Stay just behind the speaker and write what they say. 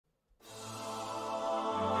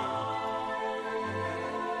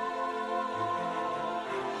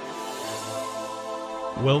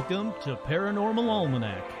Welcome to Paranormal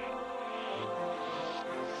Almanac.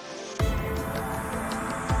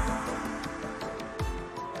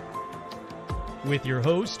 With your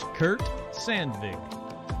host, Kurt Sandvig.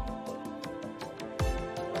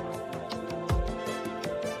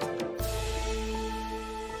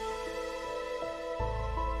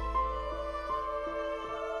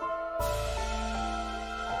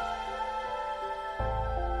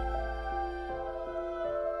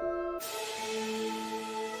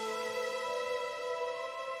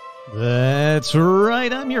 That's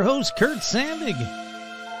right, I'm your host, Kurt Sandvig.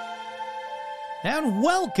 And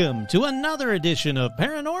welcome to another edition of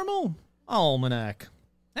Paranormal Almanac.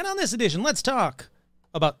 And on this edition, let's talk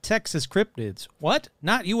about Texas Cryptids. What?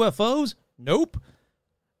 Not UFOs? Nope.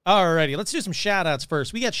 Alrighty, let's do some shout-outs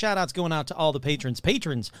first. We got shout-outs going out to all the patrons.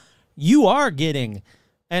 Patrons, you are getting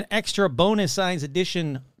an extra bonus-size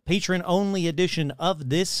edition, patron-only edition of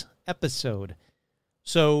this episode.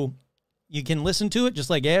 So you can listen to it just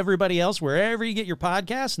like everybody else, wherever you get your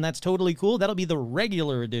podcasts, and that's totally cool. That'll be the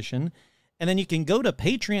regular edition. And then you can go to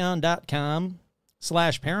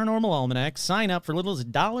patreon.com/paranormalalmanac, sign up for little as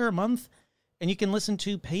 $1 a month, and you can listen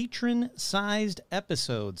to patron-sized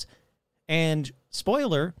episodes. And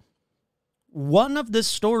spoiler, one of the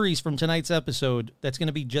stories from tonight's episode that's going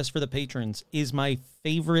to be just for the patrons is my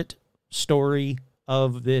favorite story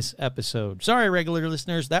of this episode. Sorry, regular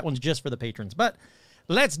listeners, that one's just for the patrons. But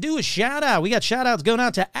let's do a shout-out. We got shout-outs going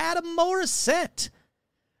out to Adam Morissette,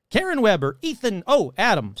 Karen Weber, Ethan. Oh,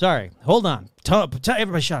 Adam. Sorry. Hold on.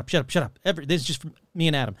 Everybody shut up. This is just for me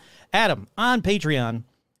and Adam. Adam, on Patreon,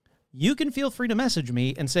 you can feel free to message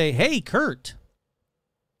me and say, hey, Kurt,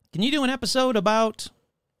 can you do an episode about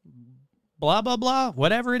blah, blah, blah,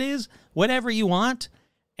 whatever it is, whatever you want,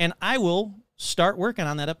 and I will start working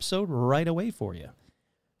on that episode right away for you.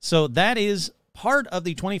 So that is part of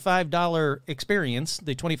the $25 experience,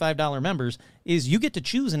 the $25 members, is you get to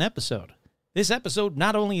choose an episode. This episode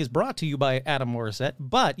not only is brought to you by Adam Morissette,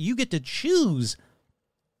 but you get to choose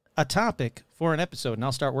a topic for an episode, and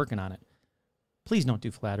I'll start working on it. Please don't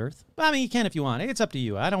do Flat Earth. I mean, you can if you want. It's up to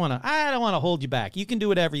you. I don't want to hold you back. You can do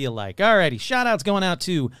whatever you like. Alrighty, shout-outs going out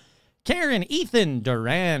to Karen, Ethan,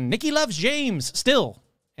 Duran, Nikki Loves James, still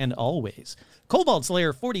and always, Cobalt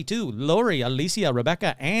Slayer 42, Lori, Alicia,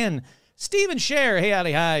 Rebecca, Ann, Stephen Scher, hey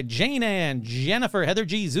howdy hi, Jane Ann, Jennifer, Heather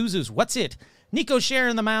G, Zuzus, what's it? Nico Scher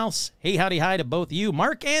and the Mouse, hey howdy hi to both you,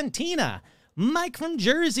 Mark and Tina, Mike from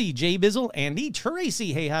Jersey, Jay Bizzle, Andy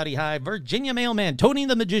Tracy, hey howdy hi, Virginia Mailman, Tony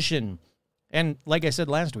the Magician, and like I said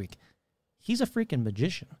last week, he's a freaking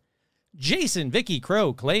magician. Jason, Vicky,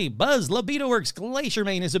 Crow, Clay, Buzz, Libido Works, Glacier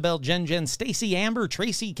Main, Isabel, Jen, Stacy, Amber,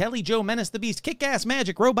 Tracy, Kelly, Joe, Menace the Beast, Kick-Ass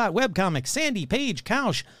Magic, Robot, Webcomics, Sandy, Paige,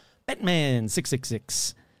 Kaush, Batman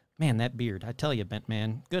 666. Man, that beard, I tell you,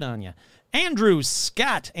 Bentman, good on you. Andrew,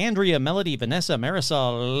 Scott, Andrea, Melody, Vanessa,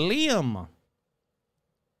 Marisol, Liam.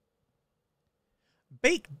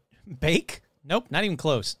 Bake? Nope, not even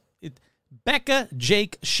close. Becca,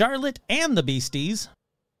 Jake, Charlotte, and the Beasties.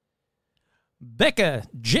 Becca,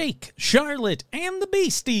 Jake, Charlotte, and the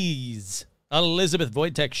Beasties. Elizabeth,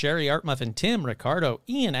 Wojtek, Sherry, Art Muffin, Tim, Ricardo,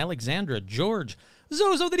 Ian, Alexandra, George,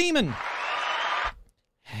 Zozo the Demon,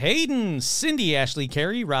 Hayden, Cindy, Ashley,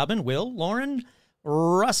 Carrie, Robin, Will, Lauren,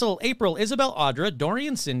 Russell, April, Isabel, Audra,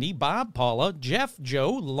 Dorian, Cindy, Bob, Paula, Jeff,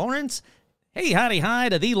 Joe, Lawrence, hey, howdy, hi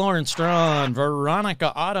to the Lawrence Strawn,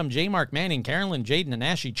 Veronica, Autumn, J. Mark Manning, Carolyn, Jaden,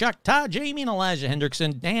 Anashi, Chuck, Todd, Jamie, and Elijah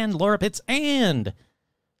Hendrickson, Dan, Laura Pitts, and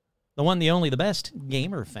the one, the only, the best,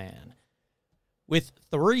 Gamer Fan. With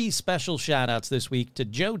 3 special shout-outs this week to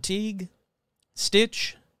Joe Teague,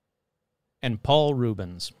 Stitch, and Paul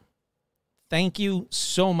Rubens. Thank you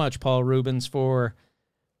so much, Paul Rubens, for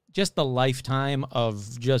just the lifetime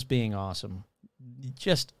of just being awesome.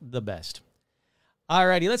 Just the best.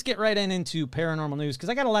 Alrighty, let's get right into paranormal news, because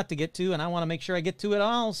I got a lot to get to, and I want to make sure I get to it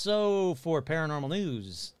all. So for paranormal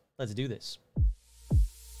news, let's do this.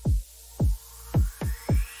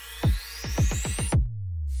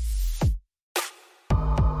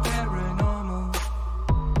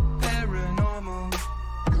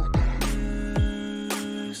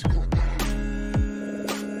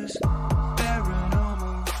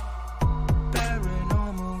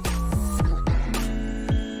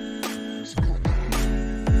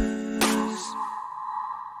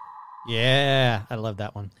 Yeah, I love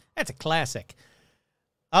that one. That's a classic.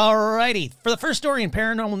 Alrighty, for the first story in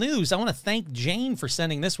paranormal news, I want to thank Jane for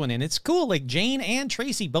sending this one in. It's cool, like Jane and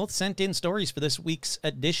Tracy both sent in stories for this week's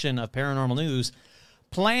edition of Paranormal News.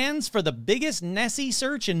 Plans for the biggest Nessie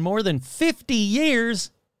search in more than 50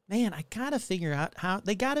 years. man, I gotta figure out how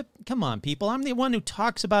they gotta. Come on, people. I'm the one who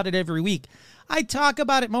talks about it every week. I talk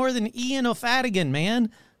about it more than Ian O'Fadigan,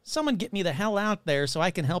 man. Someone get me the hell out there so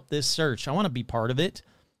I can help this search. I want to be part of it.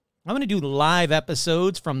 I'm going to do live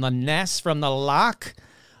episodes from the Ness, from the Loch.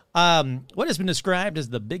 What has been described as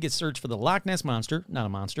the biggest search for the Loch Ness Monster, not a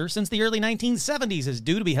monster, since the early 1970s is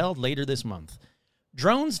due to be held later this month.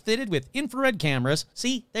 Drones fitted with infrared cameras.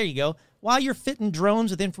 See, there you go. While you're fitting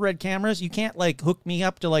drones with infrared cameras, you can't, like, hook me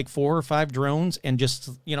up to, like, 4 or 5 drones and just,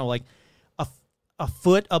 you know, like, a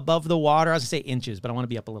foot above the water. I was going to say inches, but I want to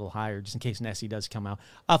be up a little higher just in case Nessie does come out.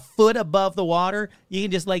 A foot above the water, you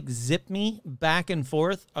can just, like, zip me back and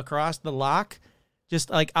forth across the loch.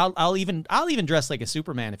 Just, like, I'll even dress like a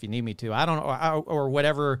Superman if you need me to. I don't know, or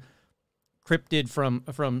whatever cryptid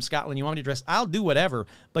from Scotland you want me to dress. I'll do whatever.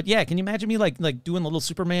 But, yeah, can you imagine me, like doing the little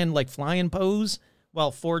Superman, like, flying pose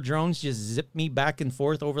while 4 drones just zip me back and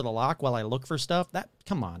forth over the loch while I look for stuff?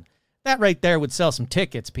 Come on. That right there would sell some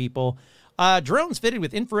tickets, people. Drones fitted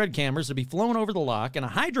with infrared cameras to be flown over the loch, and a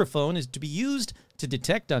hydrophone is to be used to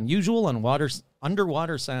detect unusual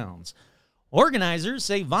underwater sounds. Organizers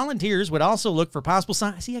say volunteers would also look for possible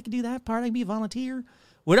signs. See, I can do that part. I can be a volunteer.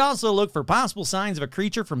 Would also look for possible signs of a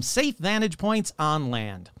creature from safe vantage points on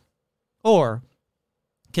land, or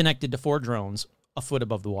connected to 4 drones a foot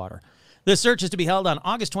above the water. The search is to be held on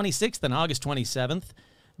August 26th and August 27th.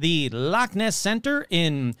 The Loch Ness Center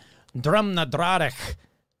in Drumnadradach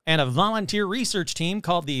and a volunteer research team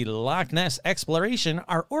called the Loch Ness Exploration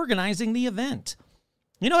are organizing the event.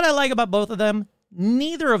 You know what I like about both of them?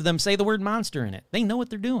 Neither of them say the word monster in it. They know what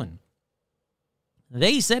they're doing.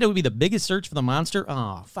 They said it would be the biggest search for the monster.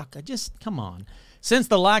 Oh, fuck, come on. Since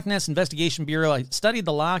the Loch Ness Investigation Bureau, I studied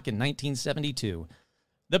the loch in 1972.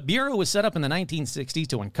 The Bureau was set up in the 1960s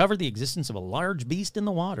to uncover the existence of a large beast in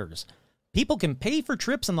the waters. People can pay for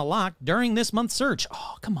trips on the loch during this month's search.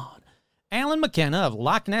 Oh, come on. Alan McKenna of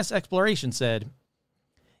Loch Ness Exploration said,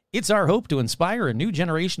 "It's our hope to inspire a new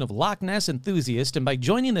generation of Loch Ness enthusiasts, and by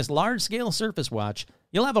joining this large-scale surface watch,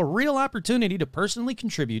 you'll have a real opportunity to personally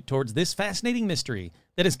contribute towards this fascinating mystery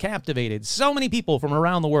that has captivated so many people from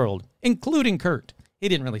around the world, including Kurt." He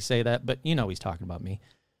didn't really say that, but you know he's talking about me.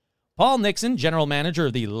 Paul Nixon, general manager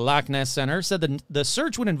of the Loch Ness Center, said that the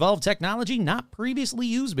search would involve technology not previously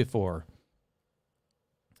used before.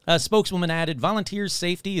 A spokeswoman added, "Volunteers'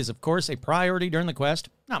 safety is, of course, a priority during the quest.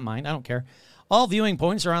 Not mine, I don't care. All viewing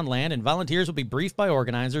points are on land, and volunteers will be briefed by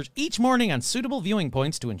organizers each morning on suitable viewing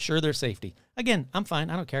points to ensure their safety." Again, I'm fine,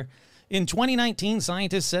 I don't care. In 2019,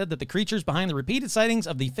 scientists said that the creatures behind the repeated sightings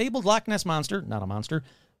of the fabled Loch Ness Monster, not a monster,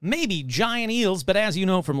 may be giant eels, but as you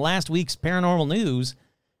know from last week's paranormal news,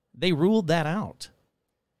 they ruled that out.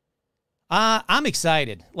 I'm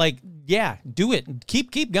excited. Like, yeah, do it.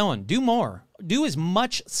 Keep going. Do more. Do as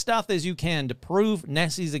much stuff as you can to prove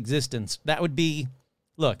Nessie's existence. That would be...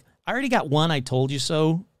 Look, I already got one I told you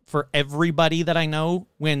so for everybody that I know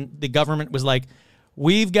when the government was like,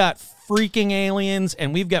 we've got freaking aliens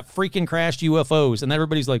and we've got freaking crashed UFOs. And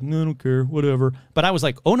everybody's like, no, I don't care, whatever. But I was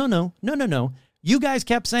like, oh, no. You guys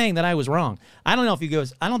kept saying that I was wrong. I don't know if you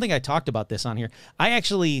guys... I don't think I talked about this on here. I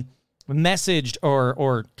actually messaged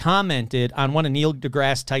or commented on one of Neil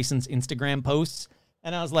deGrasse Tyson's Instagram posts.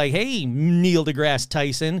 And I was like, hey, Neil deGrasse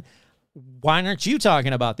Tyson, why aren't you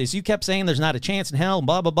talking about this? You kept saying there's not a chance in hell,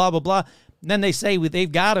 blah, blah, blah, blah, blah. And then they say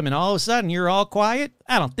they've got him, and all of a sudden you're all quiet?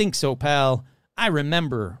 I don't think so, pal. I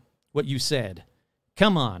remember what you said.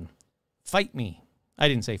 Come on, fight me. I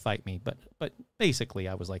didn't say fight me, but basically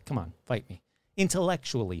I was like, come on, fight me.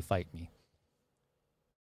 Intellectually fight me.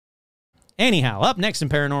 Anyhow, up next in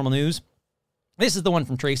paranormal news, this is the one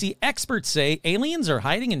from Tracy. Experts say aliens are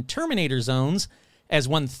hiding in Terminator zones as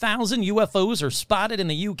 1,000 UFOs are spotted in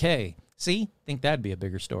the UK. See? Think that'd be a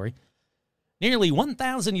bigger story. Nearly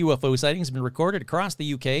 1,000 UFO sightings have been recorded across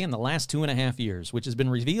the UK in the last 2.5 years, which has been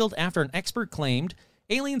revealed after an expert claimed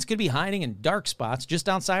aliens could be hiding in dark spots just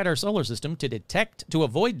outside our solar system to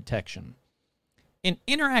avoid detection. An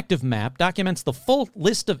interactive map documents the full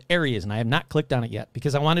list of areas, and I have not clicked on it yet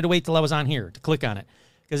because I wanted to wait till I was on here to click on it.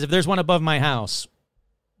 Because if there's one above my house,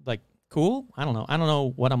 like, cool? I don't know. I don't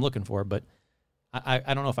know what I'm looking for, but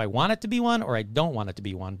I don't know if I want it to be one or I don't want it to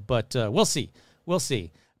be one, but we'll see. We'll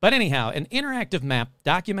see. But anyhow, an interactive map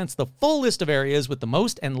documents the full list of areas with the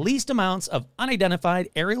most and least amounts of unidentified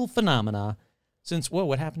aerial phenomena since, whoa,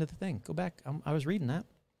 what happened to the thing? Go back. I was reading that.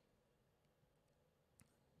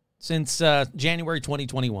 Since January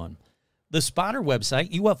 2021. The spotter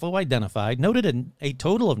website, UFO Identified, noted a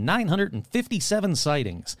total of 957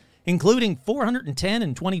 sightings, including 410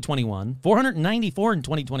 in 2021, 494 in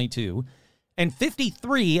 2022, and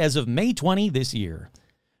 53 as of May 20 this year.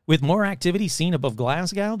 with more activity seen above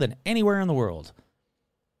Glasgow than anywhere in the world.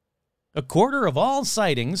 A quarter of all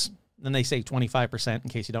sightings, and they say 25% in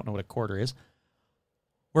case you don't know what a quarter is,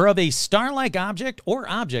 were of a star-like object or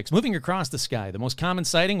objects moving across the sky. The most common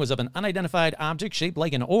sighting was of an unidentified object shaped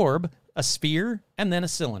like an orb, a sphere, and then a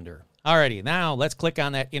cylinder. Alrighty, now let's click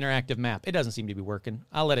on that interactive map. It doesn't seem to be working.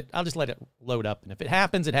 I'll just let it load up, and if it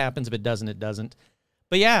happens, it happens. If it doesn't, it doesn't.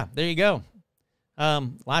 But yeah, there you go.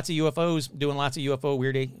 Lots of UFOs doing lots of UFO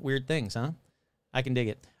weird things, huh? I can dig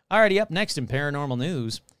it. Alrighty, up next in paranormal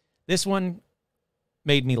news, this one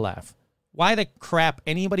made me laugh. Why the crap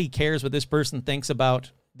anybody cares what this person thinks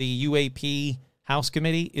about the UAP House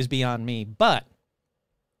Committee is beyond me. But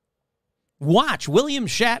watch William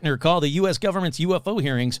Shatner call the U.S. government's UFO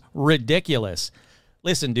hearings ridiculous.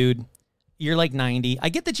 Listen, dude, you're like 90. I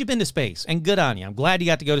get that you've been to space, and good on you. I'm glad you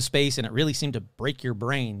got to go to space, and it really seemed to break your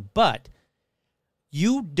brain. But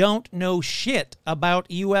you don't know shit about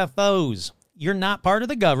UFOs. You're not part of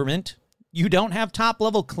the government. You don't have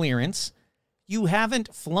top-level clearance. You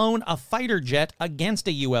haven't flown a fighter jet against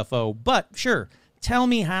a UFO. But sure, tell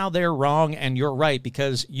me how they're wrong and you're right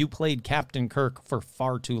because you played Captain Kirk for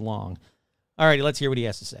far too long. All righty, let's hear what he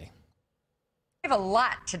has to say. We have a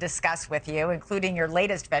lot to discuss with you, including your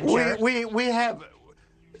latest venture. We have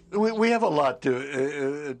a lot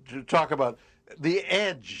to talk about. The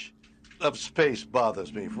edge of space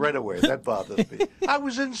bothers me right away. That bothers me. I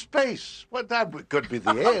was in space. Well, that could be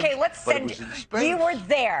the edge. Okay, let's send you were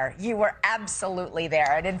there. You were absolutely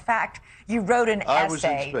there, and in fact, you wrote an essay. I was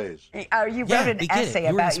in space. You wrote an essay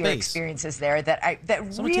about your space. Experiences there that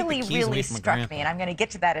really struck me, and I'm going to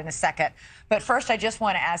get to that in a second. But first, I just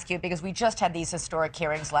want to ask you, because we just had these historic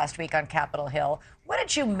hearings last week on Capitol Hill. What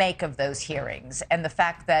did you make of those hearings and the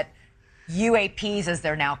fact that UAPs, as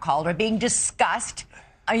they're now called, are being discussed,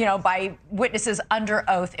 by witnesses under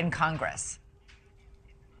oath in Congress?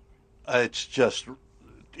 It's just,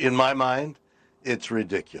 in my mind, it's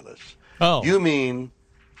ridiculous. Oh. You mean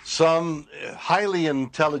some highly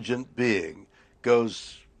intelligent being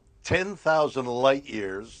goes 10,000 light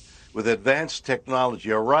years with advanced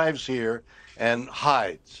technology, arrives here, and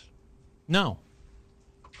hides? No.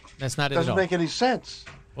 That's not it at all. Doesn't make any sense.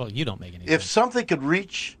 Well, you don't make any sense. If something could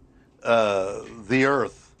reach the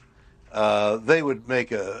Earth, they would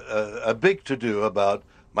make a big to-do about,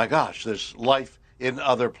 my gosh, there's life in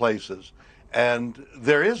other places. And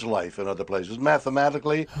there is life in other places.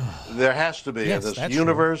 Mathematically, there has to be. Yes, in this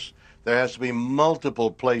universe, there has to be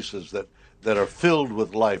multiple places that are filled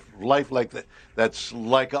with life. Life like that's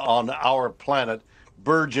like on our planet,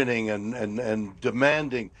 burgeoning and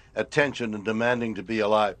demanding attention and demanding to be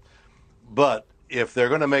alive. But if they're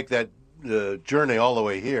going to make that journey all the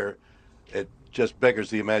way here, it just beggars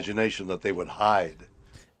the imagination that they would hide.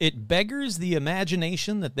 It beggars the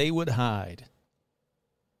imagination that they would hide.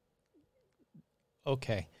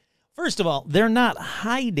 Okay. First of all, they're not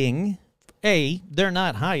hiding. A, they're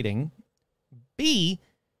not hiding. B,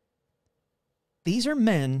 these are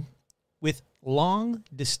men with long,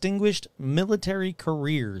 distinguished military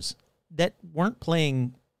careers that weren't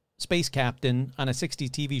playing space captain on a 60s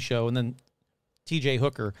TV show and then TJ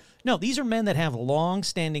Hooker. No, these are men that have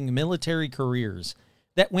long-standing military careers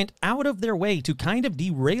that went out of their way to kind of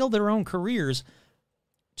derail their own careers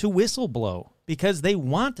to whistleblow because they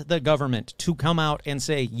want the government to come out and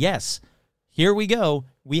say, yes, here we go.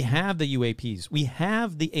 We have the UAPs. We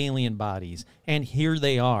have the alien bodies. And here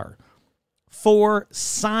they are. For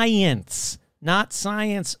science, not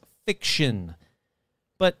science fiction.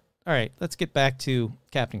 But, all right, let's get back to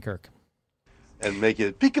Captain Kirk. And make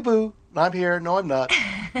it peekaboo. I'm here. No, I'm not.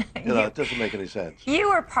 It doesn't make any sense. You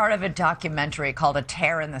were part of a documentary called A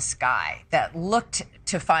Tear in the Sky that looked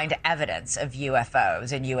to find evidence of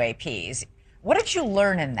UFOs and UAPs. What did you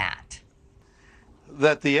learn in that?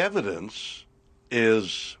 That the evidence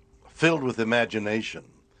is filled with imagination,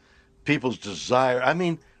 people's desire. I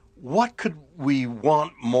mean, what could we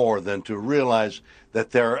want more than to realize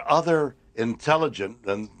that there are other intelligent,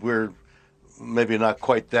 and we're maybe not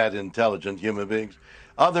quite that intelligent human beings,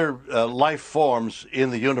 other life forms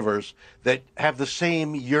in the universe that have the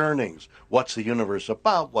same yearnings. What's the universe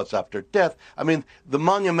about? What's after death? I mean, the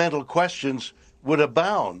monumental questions would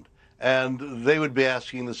abound, and they would be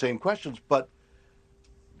asking the same questions, but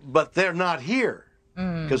they're not here.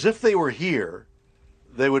 Because if they were here,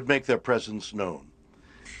 they would make their presence known.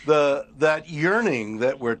 That yearning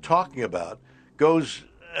that we're talking about goes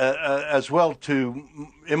as well to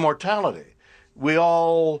immortality. We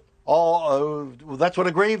all that's what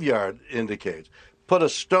a graveyard indicates. Put a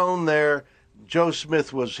stone there. Joe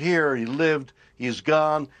Smith was here. He lived. He's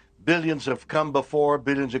gone. Billions have come before.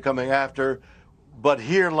 Billions are coming after. But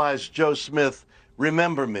here lies Joe Smith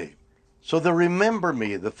remember me. So the remember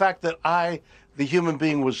me, the fact that I, the human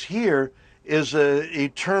being, was here is an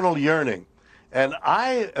eternal yearning. And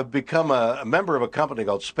I have become a member of a company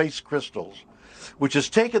called Space Crystals, which has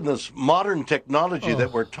taken this modern technology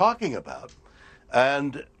that we're talking about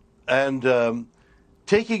and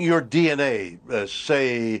taking your DNA,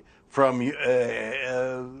 say, from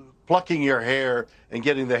plucking your hair and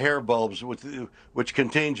getting the hair bulbs which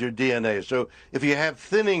contains your DNA. So if you have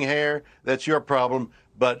thinning hair, that's your problem.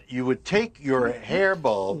 But you would take your hair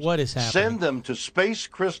bulbs, send them to Space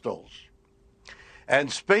Crystals,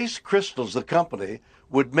 and Space Crystals, the company,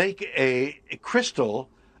 would make a crystal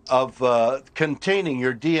of containing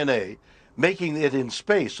your DNA, making it in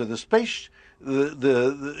space. So the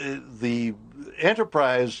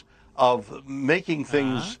enterprise of making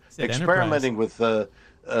things, experimenting with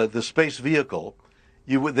the space vehicle,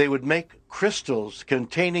 they would make crystals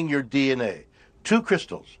containing your DNA. 2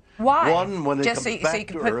 crystals. Why? One when it just comes back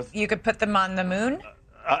to Earth. You could put them on the moon?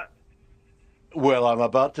 Well, I'm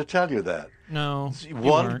about to tell you that. No.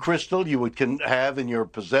 One crystal you can have in your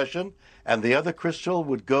possession, and the other crystal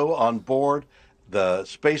would go on board the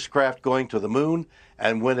spacecraft going to the moon.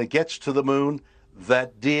 And when it gets to the moon,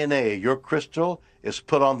 that DNA, your crystal, is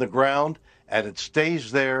put on the ground, and it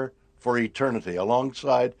stays there for eternity,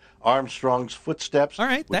 alongside Armstrong's footsteps, all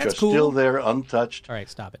right, which that's are cool. still there untouched. All right,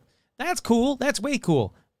 stop it. That's cool. That's way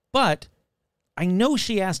cool. But I know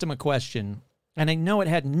she asked him a question, and I know it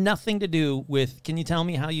had nothing to do with, can you tell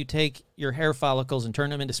me how you take your hair follicles and turn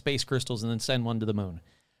them into space crystals and then send one to the moon?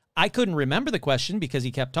 I couldn't remember the question because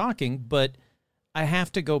he kept talking, but I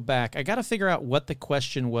have to go back. I got to figure out what the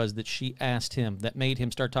question was that she asked him that made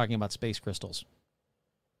him start talking about space crystals.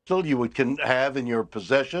 Still, you can have in your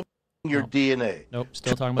possession your DNA. Nope,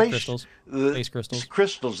 still talking about crystals. Space crystals.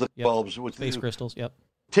 Crystals, the bulbs. With space crystals, yep.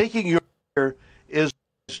 Taking your hair is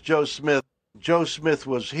Joe Smith. Joe Smith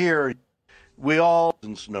was here. We all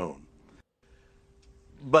known.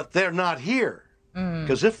 But they're not here.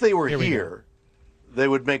 Because if they were here, they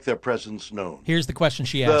would make their presence known. Here's the question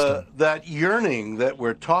she asked him. That yearning that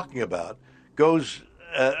we're talking about goes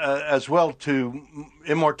as well to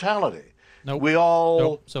immortality. Nope. We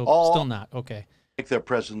all... So all still not. Okay. Make their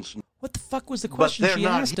presence known. What the fuck was the question she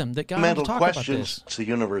asked him that got him to talk about this? What's the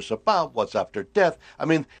universe about? What's after death? I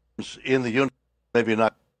mean, in the universe, maybe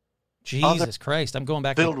not. Jesus Christ, I'm going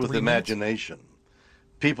back filled like with imagination.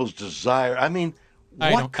 People's desire. I mean, I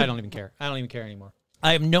don't even care. I don't even care anymore.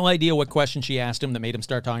 I have no idea what question she asked him that made him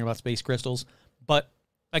start talking about space crystals. But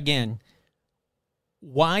again,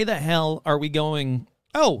 why the hell are we going,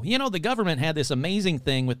 oh, you know, the government had this amazing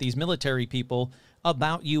thing with these military people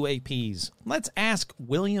about UAPs. Let's ask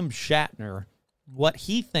William Shatner what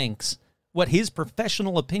he thinks, what his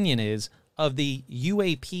professional opinion is of the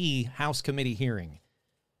UAP House Committee hearing.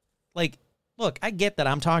 Like, look, I get that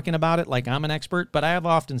I'm talking about it like I'm an expert, but I have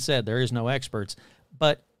often said there is no experts.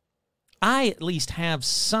 But I at least have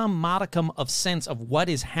some modicum of sense of what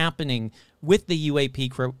is happening with the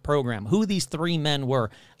UAP program, who these 3 men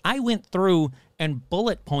were. I went through and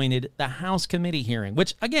bullet pointed the House Committee hearing,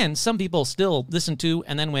 which, again, some people still listened to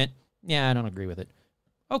and then went, yeah, I don't agree with it.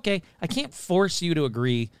 Okay, I can't force you to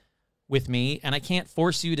agree with me, and I can't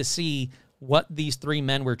force you to see what these 3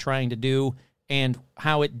 men were trying to do and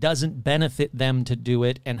how it doesn't benefit them to do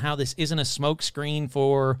it, and how this isn't a smokescreen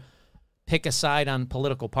for pick a side on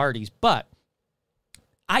political parties. But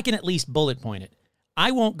I can at least bullet point it.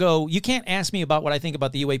 I won't go, you can't ask me about what I think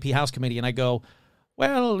about the UAP House Committee, and I go,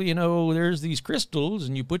 well, you know, there's these crystals,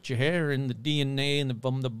 and you put your hair in the DNA and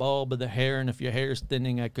from the bulb of the hair, and if your hair is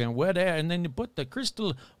thinning, I can wet it, and then you put the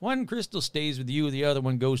crystal, one crystal stays with you, the other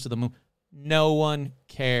one goes to the moon. No one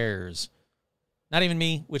cares. Not even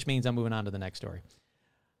me, which means I'm moving on to the next story.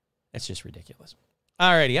 That's just ridiculous.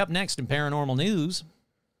 Alrighty, up next in paranormal news.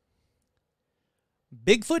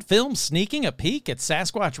 Bigfoot films sneaking a peek at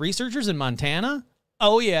Sasquatch researchers in Montana?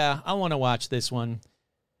 Oh yeah, I want to watch this one.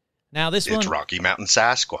 Now this one... It's Rocky Mountain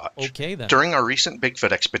Sasquatch. Okay then. During our recent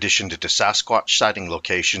Bigfoot expedition to Sasquatch sighting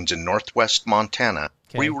locations in northwest Montana,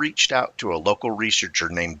 we reached out to a local researcher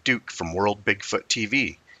named Duke from World Bigfoot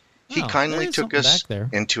TV. He kindly took us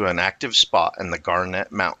into an active spot in the Garnet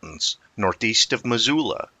Mountains, northeast of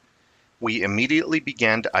Missoula. We immediately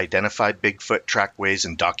began to identify Bigfoot trackways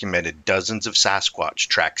and documented dozens of Sasquatch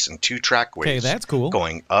tracks and 2 trackways that's cool.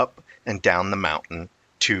 Going up and down the mountain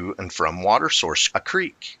to and from water source, a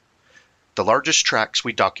creek. The largest tracks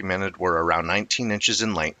we documented were around 19 inches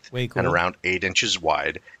in length and around 8 inches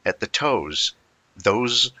wide at the toes.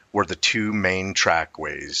 Those were the 2 main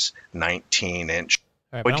trackways, 19-inch.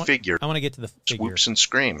 Right, figure. I want to get to the figure. Swoops and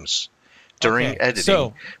screams. During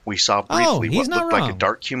editing, we saw briefly what looked like a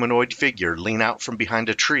dark humanoid figure lean out from behind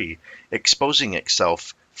a tree, exposing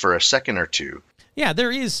itself for a second or two. Yeah,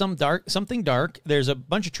 there is something dark. There's a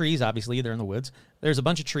bunch of trees, obviously, they're in the woods. There's a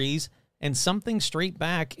bunch of trees, and something straight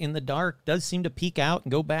back in the dark does seem to peek out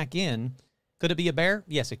and go back in. Could it be a bear?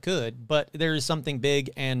 Yes, it could, but there is something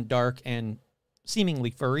big and dark and seemingly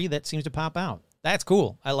furry that seems to pop out. That's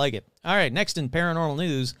cool. I like it. All right, next in paranormal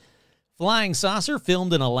news, flying saucer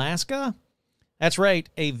filmed in Alaska. That's right.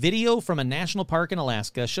 A video from a national park in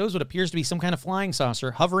Alaska shows what appears to be some kind of flying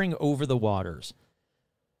saucer hovering over the waters.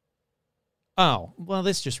 Oh, well,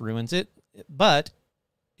 this just ruins it. But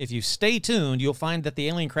if you stay tuned, you'll find that the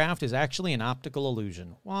alien craft is actually an optical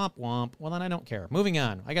illusion. Womp, womp. Well, then I don't care. Moving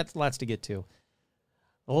on. I got lots to get to.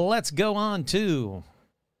 Let's go on to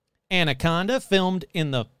Anaconda filmed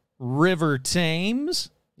in the River Thames.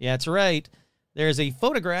 Yeah, that's right. There's a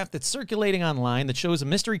photograph that's circulating online that shows a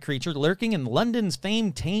mystery creature lurking in London's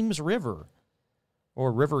famed Thames River,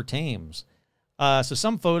 or River Thames. So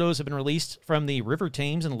some photos have been released from the River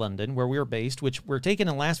Thames in London, where we are based, which were taken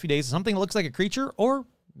in the last few days. Something that looks like a creature, or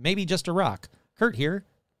maybe just a rock. Kurt here,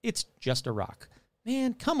 it's just a rock.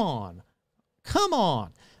 Man, come on. Come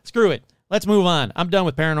on. Screw it. Let's move on. I'm done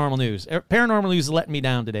with paranormal news. Paranormal news is letting me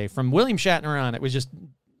down today. From William Shatner on, it was just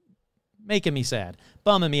making me sad,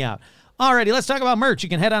 bumming me out. Alrighty, let's talk about merch. You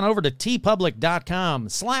can head on over to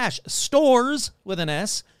tpublic.com/stores with an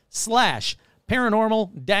S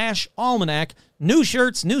 /paranormal-almanac. New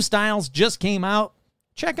shirts, new styles just came out.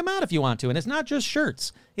 Check them out if you want to. And it's not just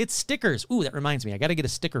shirts. It's stickers. Ooh, that reminds me. I got to get a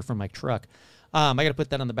sticker from my truck. I got to put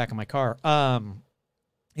that on the back of my car.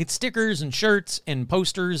 It's stickers and shirts and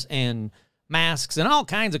posters and masks and all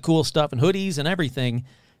kinds of cool stuff and hoodies and everything.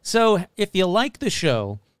 So if you like the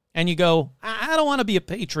show and you go, I don't want to be a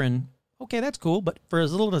patron, okay, that's cool. But for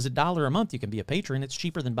as little as $1 a month, you can be a patron. It's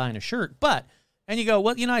cheaper than buying a shirt. And you go,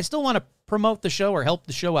 well, I still want to promote the show or help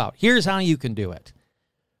the show out. Here's how you can do it.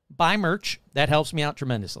 Buy merch. That helps me out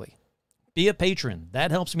tremendously. Be a patron.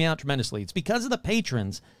 That helps me out tremendously. It's because of the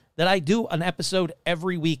patrons that I do an episode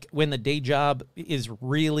every week when the day job is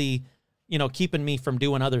really, keeping me from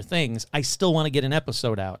doing other things. I still want to get an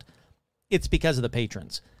episode out. It's because of the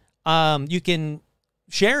patrons. You can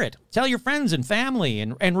share it. Tell your friends and family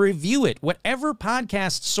and review it. Whatever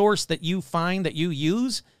podcast source that you find that you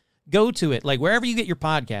use, go to it. Like wherever you get your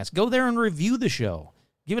podcast, go there and review the show.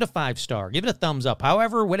 Give it a 5-star. Give it a thumbs up.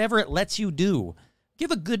 However, whatever it lets you do.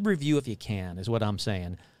 Give a good review if you can, is what I'm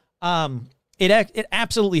saying. It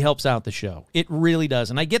absolutely helps out the show. It really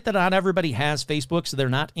does. And I get that not everybody has Facebook, so they're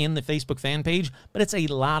not in the Facebook fan page, but it's a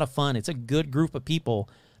lot of fun. It's a good group of people.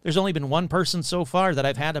 There's only been one person so far that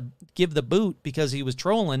I've had to give the boot because he was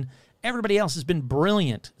trolling. Everybody else has been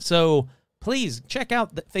brilliant. So please check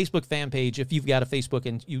out the Facebook fan page if you've got a Facebook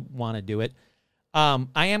and you want to do it. I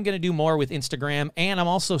am going to do more with Instagram, and I'm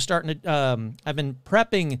also starting to, I've been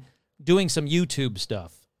prepping doing some YouTube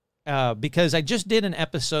stuff. Because I just did an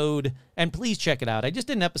episode, and please check it out. I just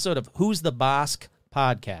did an episode of Who's the Bosk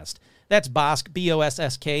podcast. That's Bosk,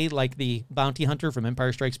 B-O-S-S-K, like the bounty hunter from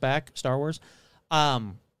Empire Strikes Back, Star Wars.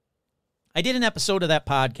 I did an episode of that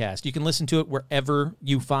podcast. You can listen to it wherever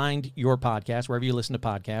you find your podcast, wherever you listen to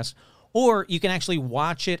podcasts, or you can actually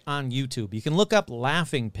watch it on YouTube. You can look up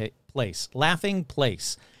Laughing Place. Laughing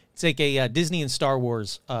Place. It's like a Disney and Star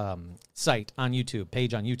Wars site on YouTube,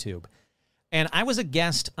 page on YouTube. And I was a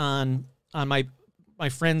guest on my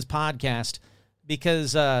friend's podcast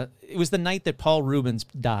because it was the night that Paul Rubens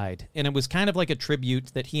died. And it was kind of like a tribute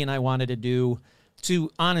that he and I wanted to do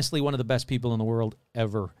to, honestly, one of the best people in the world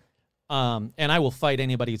ever. And I will fight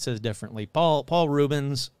anybody who says differently. Paul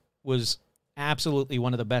Rubens was absolutely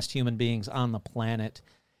one of the best human beings on the planet.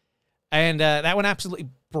 And that one absolutely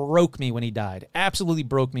broke me when he died. Absolutely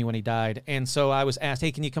broke me when he died. And so I was asked,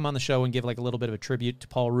 hey, can you come on the show and give like a little bit of a tribute to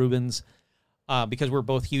Paul Rubens? Because we're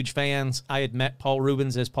both huge fans. I had met Paul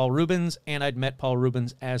Rubens as Paul Rubens, and I'd met Paul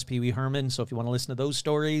Rubens as Pee Wee Herman. So if you want to listen to those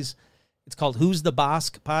stories, it's called Who's the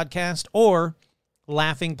Bosk podcast or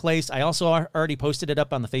Laughing Place. I also already posted it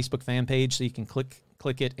up on the Facebook fan page, so you can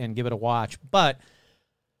click it and give it a watch. But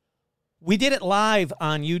we did it live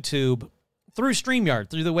on YouTube through StreamYard,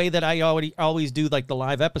 through the way that I always do like the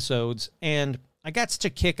live episodes, and I got such a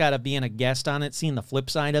kick out of being a guest on it, seeing the flip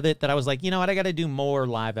side of it, that I was like, you know what, I got to do more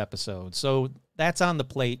live episodes. So that's on the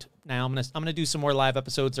plate now. I'm gonna do some more live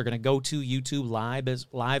episodes. They're gonna go to YouTube live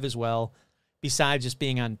as well, besides just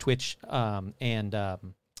being on Twitch and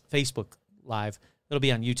Facebook Live. It'll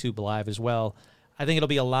be on YouTube Live as well. I think it'll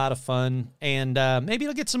be a lot of fun, and maybe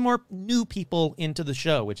it'll get some more new people into the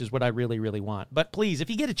show, which is what I really, really want. But please, if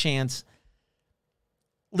you get a chance,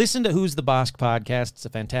 listen to Who's the Boss podcast. It's a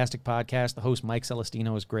fantastic podcast. The host, Mike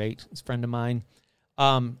Celestino, is great. He's a friend of mine.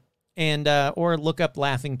 Or look up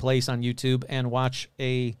Laughing Place on YouTube and watch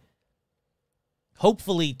a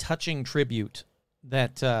hopefully touching tribute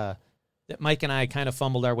that Mike and I kind of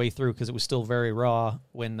fumbled our way through because it was still very raw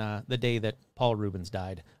when the day that Paul Rubens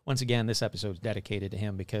died. Once again, this episode is dedicated to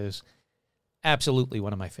him because absolutely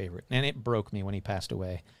one of my favorite, and it broke me when he passed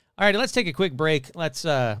away. All right, let's take a quick break. Let's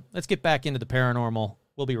get back into the paranormal.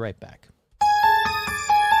 We'll be right back.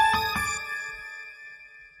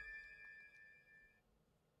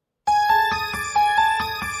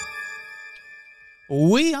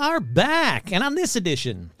 We are back, and on this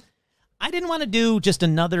edition, I didn't want to do just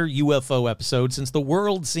another UFO episode since the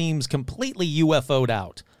world seems completely UFO'd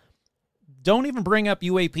out. Don't even bring up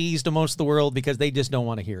UAPs to most of the world because they just don't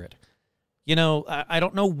want to hear it. You know, I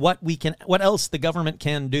don't know what else the government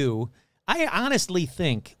can do. I honestly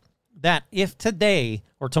think that if today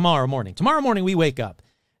or tomorrow morning we wake up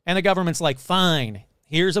and the government's like, fine,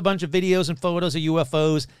 here's a bunch of videos and photos of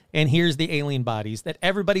UFOs, and here's the alien bodies, that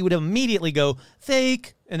everybody would immediately go,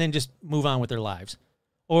 fake, and then just move on with their lives.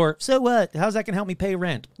 Or, so what? How's that going to help me pay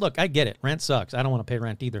rent? Look, I get it. Rent sucks. I don't want to pay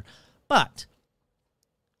rent either. But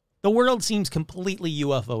the world seems completely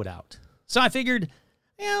UFO'd out. So I figured,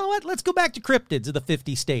 you know what? Let's go back to cryptids of the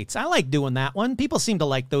 50 states. I like doing that one. People seem to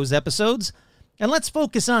like those episodes. And let's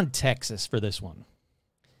focus on Texas for this one.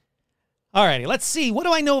 All righty, let's see. What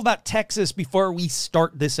do I know about Texas before we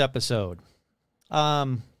start this episode? I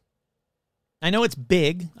know it's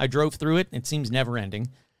big. I drove through it. It seems never-ending.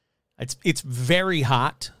 It's very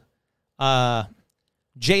hot.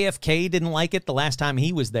 JFK didn't like it the last time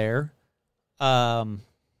he was there. The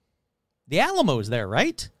Alamo's there,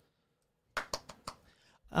 right?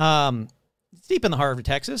 It's deep in the heart of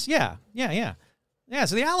Texas. Yeah,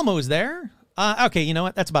 so the Alamo's there. Okay, you know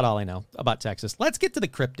what? That's about all I know about Texas. Let's get to the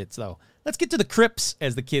cryptids, though. Let's get to the crypts,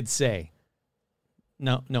 as the kids say.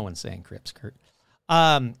 No one's saying crypts, Kurt.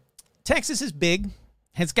 Texas is big.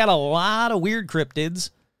 It's got a lot of weird cryptids.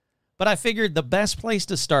 But I figured the best place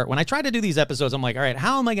to start, when I try to do these episodes, I'm like, all right,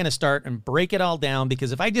 how am I going to start and break it all down?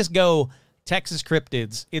 Because if I just go Texas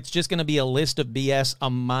cryptids, it's just going to be a list of BS a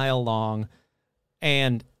mile long.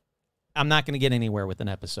 And I'm not going to get anywhere with an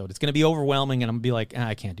episode. It's going to be overwhelming, and I'm going to be like,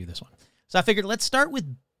 I can't do this one. So I figured let's start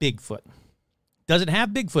with Bigfoot. Does it have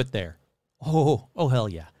Bigfoot there? Oh, hell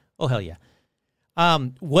yeah. Oh, hell yeah.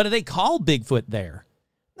 What do they call Bigfoot there?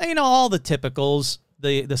 You know, all the typicals,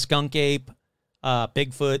 the skunk ape,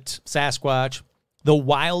 Bigfoot, Sasquatch, the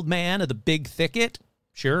wild man of the big thicket.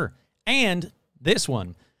 Sure. And this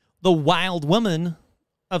one, the wild woman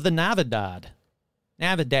of the Navidad.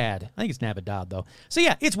 Navidad. I think it's Navidad, though. So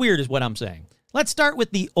yeah, it's weird is what I'm saying. Let's start with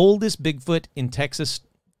the oldest Bigfoot in Texas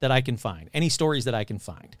that I can find. Any stories that I can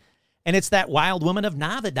find. And it's that wild woman of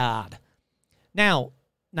Navidad. Now,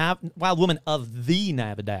 wild woman of the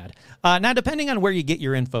Navidad. Now, depending on where you get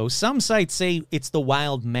your info, some sites say it's the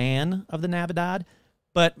wild man of the Navidad,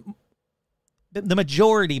 but the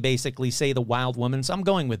majority basically say the wild woman, so I'm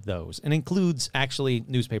going with those. And includes, actually,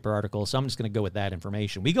 newspaper articles, so I'm just going to go with that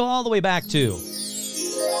information. We go all the way back to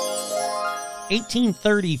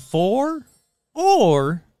 1834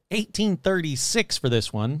 or 1836 for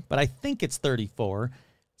this one, but I think it's 34.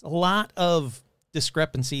 It's a lot of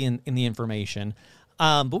discrepancy in the information.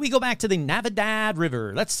 But we go back to the Navidad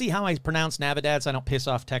River. Let's see how I pronounce Navidad so I don't piss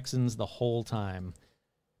off Texans the whole time.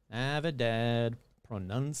 Navidad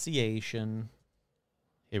pronunciation.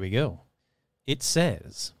 Here we go. It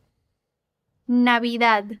says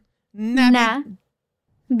Navidad.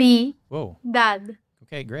 Whoa. Dad.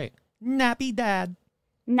 Okay, great. Navidad.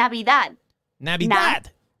 Navidad.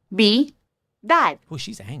 Navidad. Dad. Oh,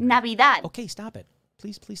 she's angry. Navidad. Okay, stop it.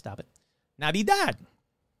 Please stop it. Navidad.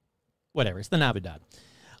 Whatever, it's the Navidad.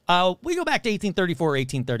 We go back to 1834,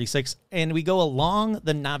 1836, and we go along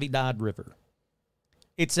the Navidad River.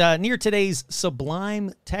 It's near today's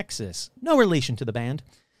Sublime, Texas. No relation to the band.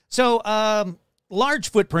 So, large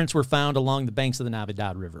footprints were found along the banks of the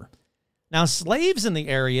Navidad River. Now, slaves in the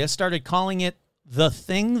area started calling it the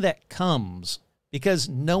thing that comes because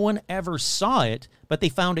no one ever saw it, but they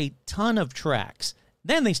found a ton of tracks.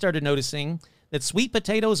 Then they started noticing that sweet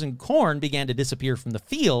potatoes and corn began to disappear from the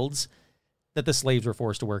fields that the slaves were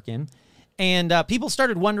forced to work in. And people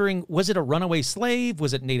started wondering, was it a runaway slave?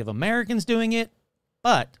 Was it Native Americans doing it?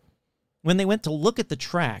 But when they went to look at the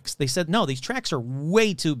tracks, they said, no, these tracks are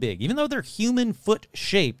way too big. Even though they're human foot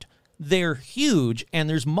shaped, they're huge, and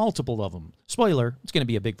there's multiple of them. Spoiler, it's going to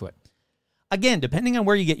be a Bigfoot. Again, depending on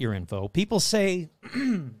where you get your info, people say,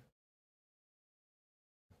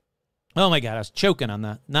 oh my God, I was choking on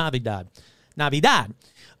the Navidad. Navidad.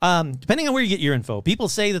 Depending on where you get your info, people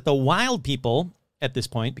say that the wild people at this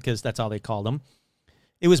point, because that's all they called them,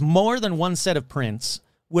 it was more than one set of prints,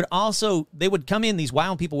 these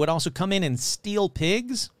wild people would also come in and steal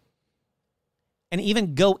pigs and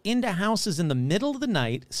even go into houses in the middle of the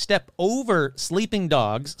night, step over sleeping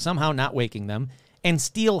dogs, somehow not waking them, and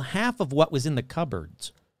steal half of what was in the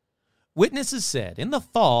cupboards. Witnesses said in the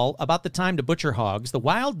fall, about the time to butcher hogs, the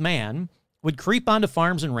wild man would creep onto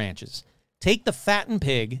farms and ranches, take the fattened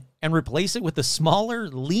pig, and replace it with a smaller,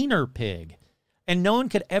 leaner pig. And no one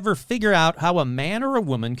could ever figure out how a man or a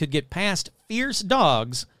woman could get past fierce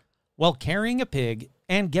dogs while carrying a pig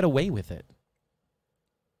and get away with it.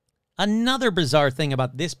 Another bizarre thing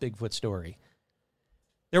about this Bigfoot story.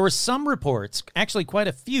 There were some reports, actually quite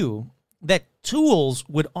a few, that tools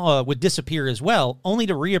would disappear as well, only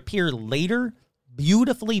to reappear later,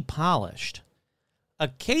 beautifully polished.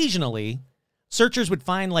 Occasionally, searchers would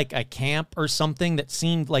find like a camp or something that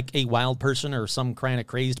seemed like a wild person or some kind of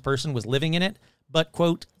crazed person was living in it, but,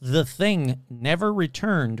 quote, the thing never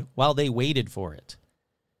returned while they waited for it.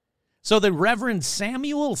 So the Reverend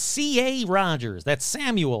Samuel C.A. Rogers, that's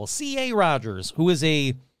Samuel C.A. Rogers, who is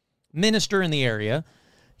a minister in the area,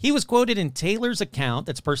 he was quoted in Taylor's account,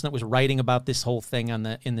 that's the person that was writing about this whole thing in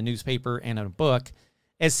the newspaper and in a book,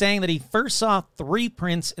 as saying that he first saw 3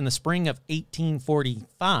 prints in the spring of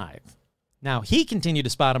 1845. Now, he continued to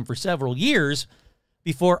spot them for several years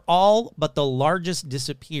before all but the largest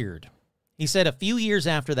disappeared. He said a few years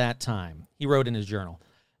after that time, he wrote in his journal,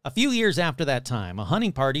 a few years after that time, a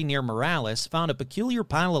hunting party near Morales found a peculiar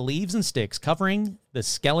pile of leaves and sticks covering the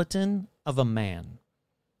skeleton of a man.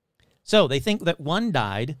 So they think that one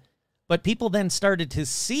died, but people then started to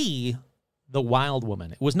see the wild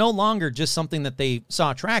woman. It was no longer just something that they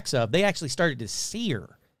saw tracks of. They actually started to see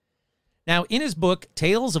her. Now, in his book,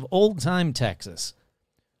 Tales of Old Time Texas,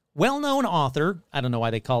 well-known author, I don't know why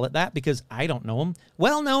they call it that because I don't know him,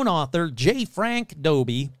 well-known author J. Frank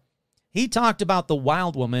Dobie, he talked about the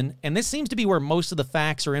wild woman, and this seems to be where most of the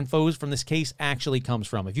facts or infos from this case actually comes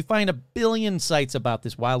from. If you find a billion sites about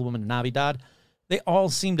this wild woman in Navidad, they all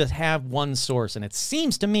seem to have one source, and it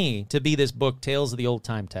seems to me to be this book, Tales of the Old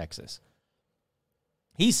Time Texas.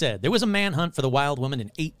 He said, there was a manhunt for the wild woman in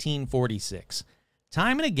 1846.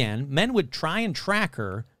 Time and again, men would try and track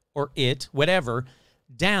her, or it, whatever,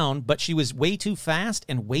 down, but she was way too fast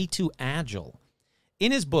and way too agile.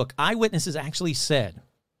 In his book, eyewitnesses actually said,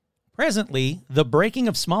 presently, the breaking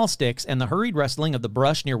of small sticks and the hurried rustling of the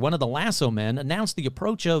brush near one of the lasso men announced the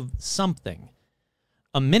approach of something.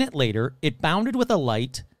 A minute later, it bounded with a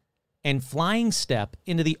light and flying step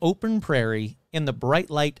into the open prairie in the bright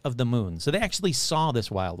light of the moon. So they actually saw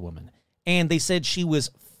this wild woman, and they said she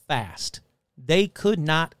was fast. They could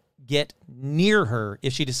not get near her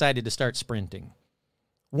if she decided to start sprinting.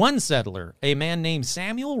 One settler, a man named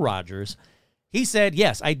Samuel Rogers, he said,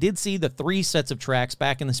 yes, I did see the 3 sets of tracks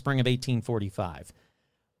back in the spring of 1845.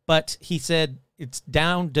 But he said it's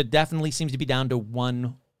down to, definitely seems to be down to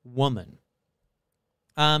one woman.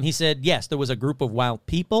 He said, yes, there was a group of wild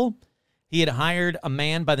people. He had hired a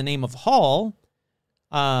man by the name of Hall.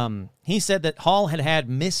 He said that Hall had had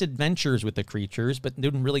misadventures with the creatures, but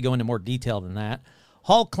didn't really go into more detail than that.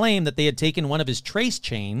 Hall claimed that they had taken one of his trace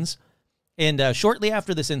chains, and shortly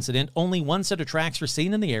after this incident, only one set of tracks were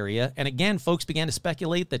seen in the area, and again, folks began to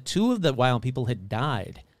speculate that 2 of the wild people had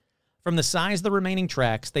died. From the size of the remaining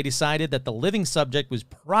tracks, they decided that the living subject was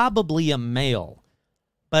probably a male,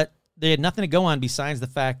 but they had nothing to go on besides the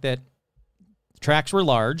fact that the tracks were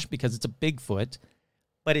large because it's a Bigfoot,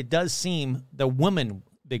 but it does seem the woman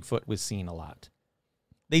Bigfoot was seen a lot.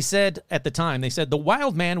 They said at the time, the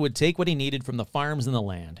wild man would take what he needed from the farms and the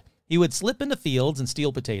land. He would slip into fields and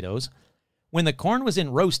steal potatoes. When the corn was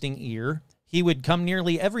in roasting ear, he would come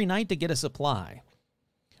nearly every night to get a supply.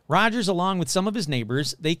 Rogers, along with some of his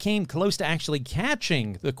neighbors, they came close to actually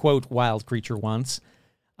catching the, quote, wild creature once.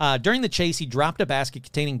 During the chase, he dropped a basket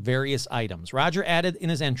containing various items. Roger added in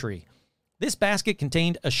his entry, this basket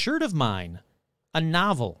contained a shirt of mine, a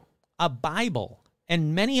novel, a Bible,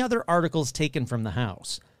 and many other articles taken from the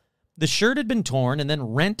house. The shirt had been torn and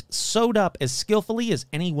then sewed up as skillfully as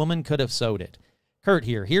any woman could have sewed it. Kurt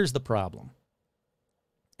here, here's the problem.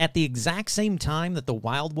 At the exact same time that the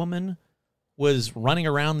wild woman was running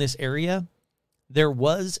around this area, there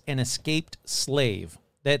was an escaped slave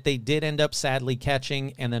that they did end up sadly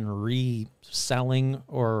catching and then reselling,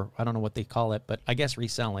 or I don't know what they call it, but I guess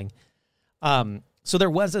reselling. So there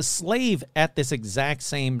was a slave at this exact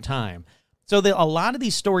same time. So a lot of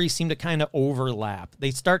these stories seem to kind of overlap.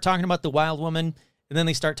 They start talking about the wild woman, and then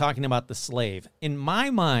they start talking about the slave. In my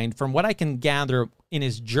mind, from what I can gather in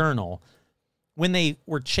his journal, when they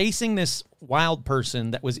were chasing this wild person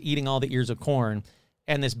that was eating all the ears of corn,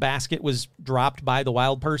 and this basket was dropped by the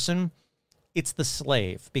wild person, it's the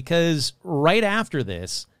slave. Because right after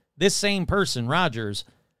this same person, Rogers,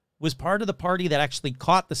 was part of the party that actually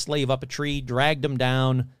caught the slave up a tree, dragged him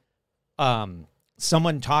down.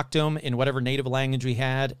 Someone talked to him in whatever native language we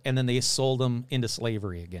had, and then they sold him into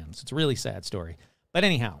slavery again. So it's a really sad story. But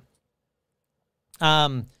anyhow,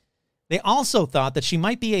 they also thought that she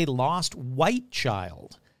might be a lost white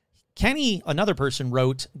child. Kenny, another person,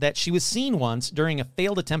 wrote that she was seen once during a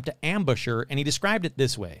failed attempt to ambush her, and he described it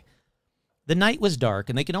this way. The night was dark,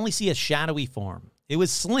 and they could only see a shadowy form. It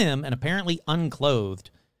was slim and apparently unclothed,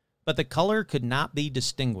 but the color could not be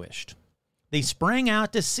distinguished. They sprang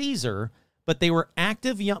out to seize her, but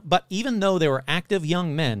even though they were active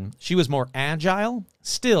young men, she was more agile,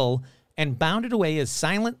 still, and bounded away as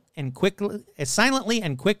silently and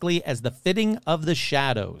quickly as the fitting of the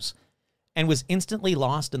shadows, and was instantly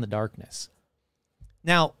lost in the darkness.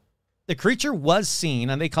 Now, the creature was seen,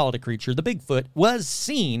 and they call it a creature, the Bigfoot, was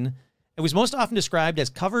seen. It was most often described as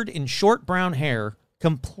covered in short brown hair,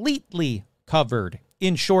 completely covered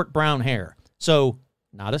in short brown hair. So,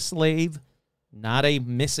 not a slave, not a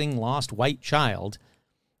missing, lost white child.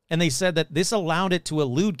 And they said that this allowed it to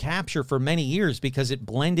elude capture for many years because it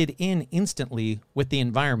blended in instantly with the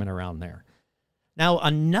environment around there. Now,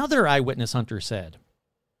 another eyewitness hunter said,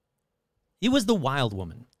 it was the wild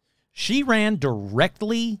woman. She ran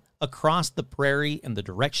directly across the prairie in the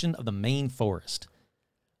direction of the main forest.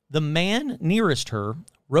 The man nearest her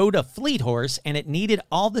rode a fleet horse, and it needed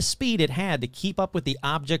all the speed it had to keep up with the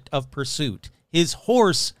object of pursuit. His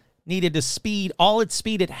horse needed all its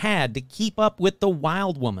speed it had to keep up with the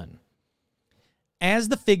wild woman. As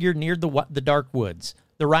the figure neared the dark woods,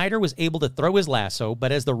 the rider was able to throw his lasso,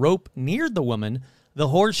 but as the rope neared the woman, the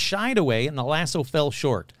horse shied away and the lasso fell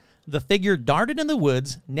short. The figure darted in the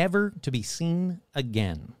woods, never to be seen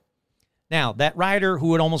again. Now, that rider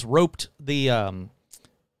who had almost roped the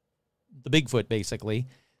Bigfoot, basically,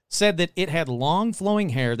 said that it had long flowing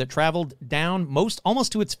hair that traveled down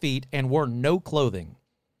almost to its feet and wore no clothing.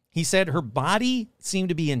 He said her body seemed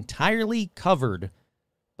to be entirely covered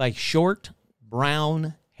by short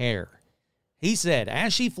brown hair. He said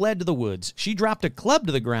as she fled to the woods, she dropped a club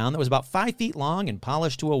to the ground that was about 5 feet long and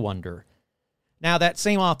polished to a wonder. Now, that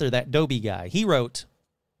same author, that Dobie guy, he wrote,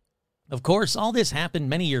 of course, all this happened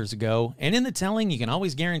many years ago, and in the telling, you can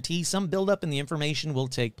always guarantee some buildup in the information will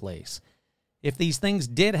take place. If these things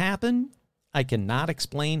did happen, I cannot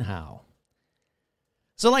explain how.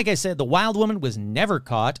 So like I said, the wild woman was never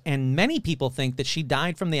caught, and many people think that she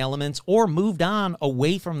died from the elements or moved on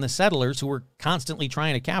away from the settlers who were constantly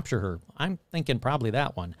trying to capture her. I'm thinking probably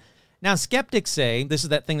that one. Now, skeptics say, this is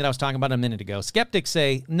that thing that I was talking about a minute ago, skeptics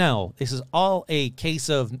say, no, this is all a case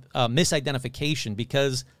of misidentification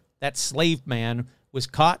because that slave man was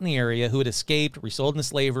caught in the area who had escaped, resold into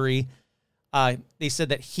slavery. They said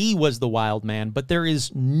that he was the wild man, but there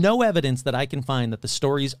is no evidence that I can find that the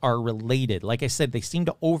stories are related. Like I said, they seem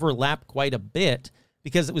to overlap quite a bit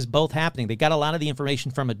because it was both happening. They got a lot of the information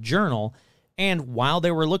from a journal, and while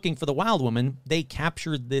they were looking for the wild woman, they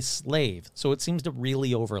captured this slave. So it seems to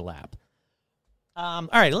really overlap. All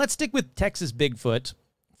right, let's stick with Texas Bigfoot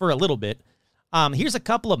for a little bit. Here's a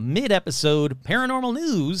couple of mid-episode paranormal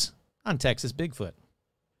news on Texas Bigfoot.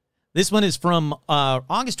 This one is from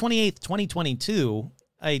August 28th, 2022.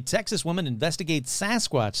 A Texas woman investigates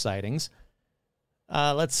Sasquatch sightings.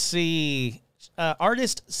 Let's see.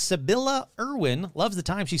 Artist Sibylla Irwin loves the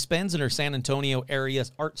time she spends in her San Antonio area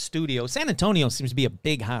art studio. San Antonio seems to be a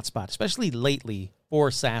big hotspot, especially lately for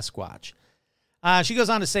Sasquatch. She goes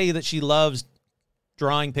on to say that she loves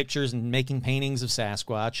drawing pictures and making paintings of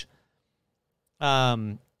Sasquatch.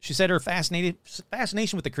 She said her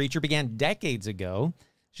fascination with the creature began decades ago.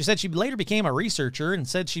 She said she later became a researcher and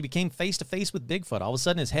said she became face-to-face with Bigfoot. All of a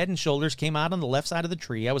sudden, his head and shoulders came out on the left side of the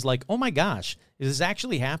tree. I was like, oh my gosh, is this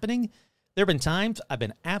actually happening? There have been times I've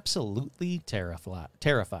been absolutely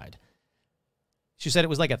terrified. She said it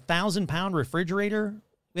was like a 1,000-pound refrigerator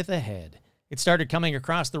with a head. It started coming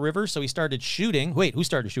across the river, so he started shooting. Wait, who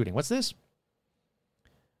started shooting? What's this?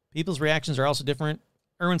 People's reactions are also different.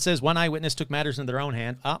 Irwin says one eyewitness took matters into their own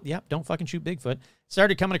hand. Oh, yep, don't fucking shoot Bigfoot.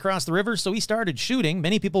 Started coming across the river, so he started shooting.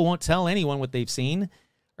 Many people won't tell anyone what they've seen.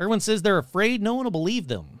 Irwin says they're afraid no one will believe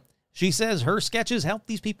them. She says her sketches help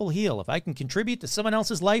these people heal. If I can contribute to someone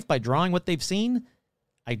else's life by drawing what they've seen,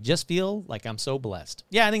 I just feel like I'm so blessed.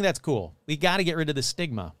 Yeah, I think that's cool. We got to get rid of the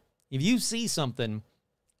stigma. If you see something,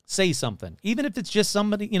 say something. Even if it's just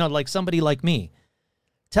somebody, like somebody like me.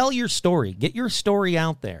 Tell your story. Get your story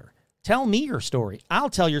out there. Tell me your story. I'll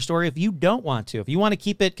tell your story if you don't want to. If you want to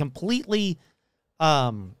keep it completely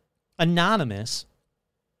anonymous,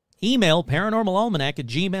 email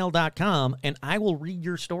paranormalalmanac@gmail.com, and I will read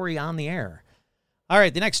your story on the air. All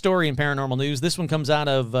right, the next story in paranormal news, this one comes out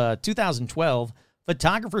of 2012.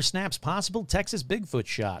 Photographer snaps possible Texas Bigfoot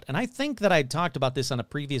shot. And I think that I talked about this on a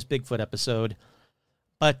previous Bigfoot episode,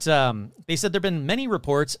 but they said there have been many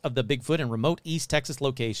reports of the Bigfoot in remote East Texas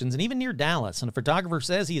locations and even near Dallas. And a photographer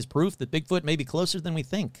says he has proof that Bigfoot may be closer than we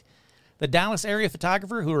think. The Dallas area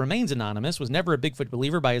photographer, who remains anonymous, was never a Bigfoot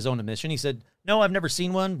believer by his own admission. He said, "No, I've never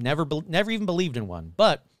seen one, never even believed in one.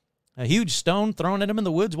 But a huge stone thrown at him in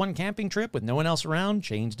the woods one camping trip with no one else around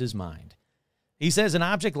changed his mind." He says an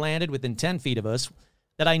object landed within 10 feet of us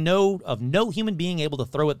that I know of no human being able to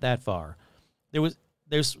throw it that far. There was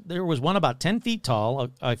one about 10 feet tall.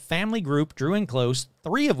 A family group drew in close,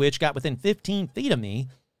 3 of which got within 15 feet of me.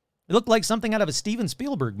 It looked like something out of a Steven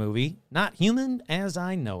Spielberg movie. Not human as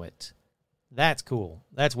I know it. That's cool.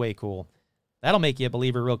 That's way cool. That'll make you a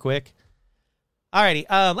believer real quick. Alrighty,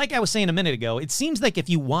 like I was saying a minute ago, it seems like if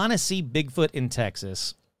you want to see Bigfoot in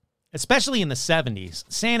Texas, especially in the 70s,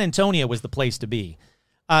 San Antonio was the place to be.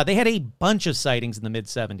 They had a bunch of sightings in the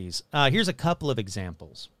mid-70s. Here's a couple of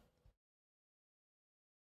examples.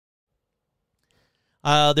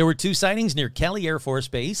 There were 2 sightings near Kelly Air Force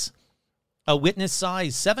Base. A witness saw a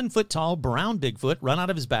 7-foot-tall brown Bigfoot run out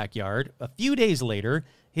of his backyard. A few days later,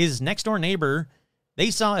 his next-door neighbor, they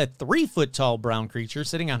saw a 3-foot-tall brown creature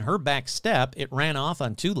sitting on her back step. It ran off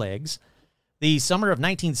on 2 legs. The summer of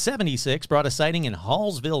 1976 brought a sighting in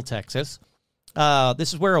Hallsville, Texas.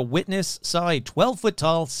 This is where a witness saw a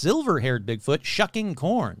 12-foot-tall silver-haired Bigfoot shucking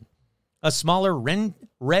corn. A smaller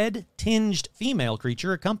red-tinged female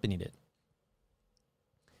creature accompanied it.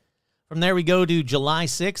 From there we go to July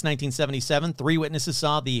 6, 1977. 3 witnesses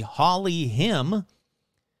saw the Holly Hymn.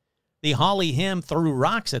 The Holly Hymn threw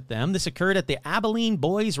rocks at them. This occurred at the Abilene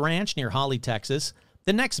Boys Ranch near Holly, Texas.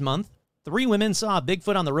 The next month, 3 women saw a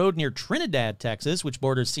Bigfoot on the road near Trinidad, Texas, which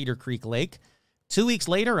borders Cedar Creek Lake. 2 weeks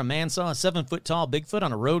later, a man saw a 7-foot-tall Bigfoot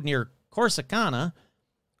on a road near Corsicana,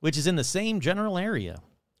 which is in the same general area.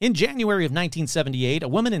 In January of 1978, a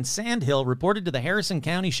woman in Sand Hill reported to the Harrison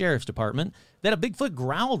County Sheriff's Department that a Bigfoot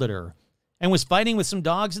growled at her and was fighting with some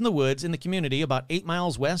dogs in the woods in the community about 8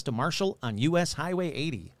 miles west of Marshall on U.S. Highway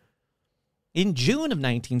 80. In June of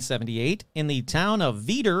 1978, in the town of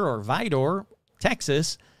Vidor,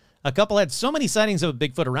 Texas, a couple had so many sightings of a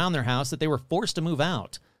Bigfoot around their house that they were forced to move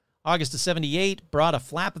out. August of 78 brought a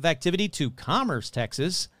flap of activity to Commerce,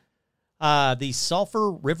 Texas. The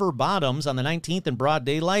Sulphur River bottoms on the 19th in broad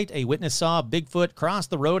daylight. A witness saw a Bigfoot cross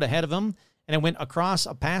the road ahead of him, and it went across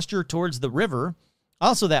a pasture towards the river.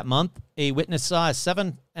 Also that month, a witness saw a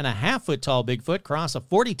 7.5-foot-tall Bigfoot cross a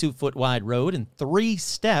 42-foot wide road in 3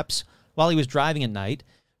 steps while he was driving at night.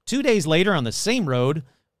 2 days later on the same road,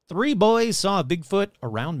 3 boys saw a Bigfoot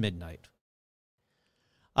around midnight.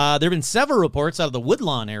 There have been several reports out of the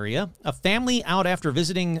Woodlawn area. A family out after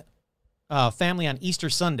visiting family on Easter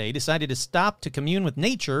Sunday decided to stop to commune with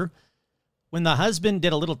nature. When the husband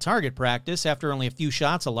did a little target practice, after only a few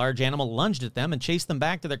shots, a large animal lunged at them and chased them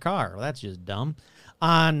back to their car. Well, that's just dumb.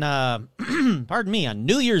 On, on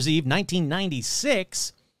New Year's Eve,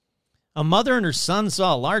 1996, a mother and her son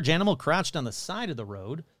saw a large animal crouched on the side of the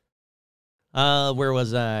road. Where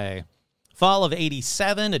was I? Fall of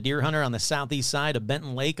 87, a deer hunter on the southeast side of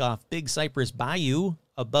Benton Lake off Big Cypress Bayou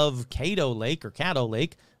above Caddo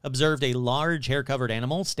Lake observed a large hair-covered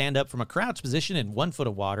animal stand up from a crouched position in 1 foot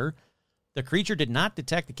of water. The creature did not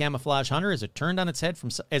detect the camouflage hunter as it turned its head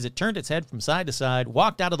from side to side,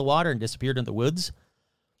 walked out of the water, and disappeared in the woods.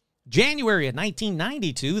 January of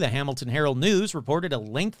 1992, the Hamilton Herald-News reported a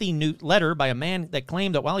lengthy letter by a man that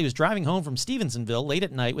claimed that while he was driving home from Stevensonville late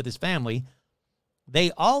at night with his family,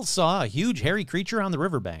 they all saw a huge hairy creature on the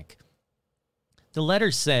riverbank. The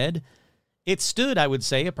letter said, it stood, I would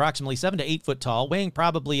say, approximately 7 to 8 foot tall, weighing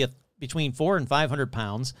probably between 400 and 500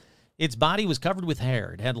 pounds. Its body was covered with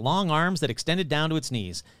hair. It had long arms that extended down to its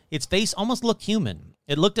knees. Its face almost looked human.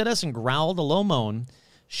 It looked at us and growled a low moan,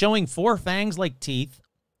 showing 4 fangs like teeth,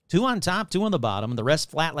 2 on top, 2 on the bottom, and the rest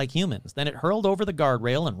flat like humans. Then it hurled over the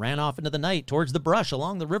guardrail and ran off into the night towards the brush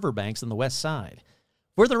along the riverbanks on the west side.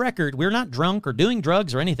 For the record, we're not drunk or doing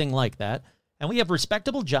drugs or anything like that, and we have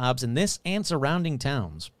respectable jobs in this and surrounding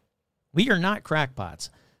towns. We are not crackpots.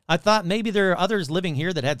 I thought maybe there are others living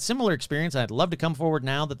here that had similar experience. I'd love to come forward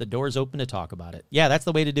now that the door's open to talk about it. Yeah, that's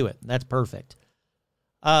the way to do it. That's perfect.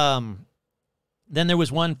 Then there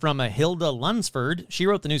was one from Hilda Lunsford. She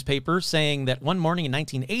wrote the newspaper saying that one morning in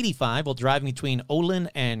 1985, while driving between Olin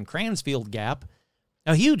and Cransfield Gap,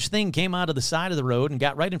 a huge thing came out of the side of the road and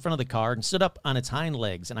got right in front of the car and stood up on its hind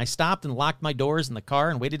legs. And I stopped and locked my doors in the car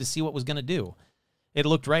and waited to see what was going to do. It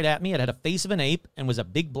looked right at me. It had a face of an ape and was a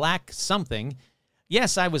big black something.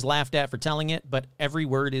 Yes, I was laughed at for telling it, but every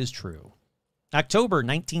word is true. October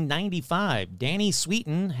 1995, Danny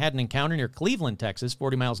Sweeten had an encounter near Cleveland, Texas,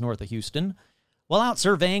 40 miles north of Houston. While out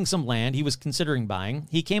surveying some land he was considering buying,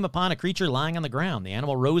 he came upon a creature lying on the ground. The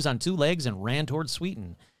animal rose on 2 legs and ran towards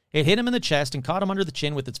Sweeten. It hit him in the chest and caught him under the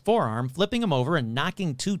chin with its forearm, flipping him over and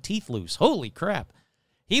knocking 2 teeth loose. Holy crap.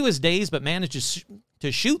 He was dazed but managed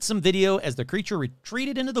to shoot some video as the creature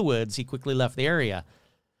retreated into the woods. He quickly left the area.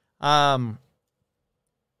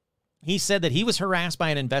 He said that he was harassed by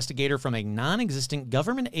an investigator from a non-existent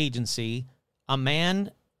government agency, a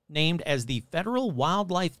man named as the Federal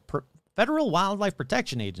Wildlife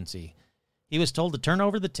Protection Agency. He was told to turn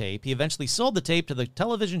over the tape. He eventually sold the tape to the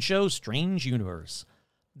television show Strange Universe.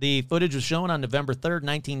 The footage was shown on November 3rd,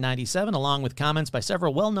 1997, along with comments by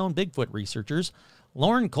several well-known Bigfoot researchers.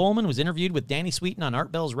 Lauren Coleman was interviewed with Danny Sweeten on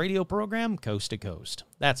Art Bell's radio program, Coast to Coast.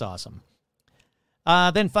 That's awesome.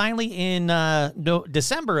 Then finally, in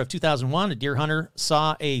December of 2001, a deer hunter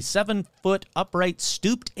saw a 7-foot upright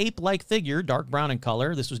stooped ape-like figure, dark brown in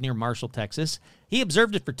color. This was near Marshall, Texas. He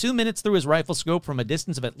observed it for 2 minutes through his rifle scope from a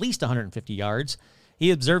distance of at least 150 yards. He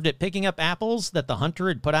observed it picking up apples that the hunter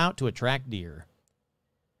had put out to attract deer.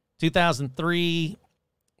 2003,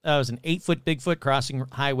 was an 8-foot Bigfoot crossing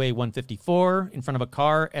Highway 154 in front of a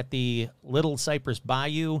car at the Little Cypress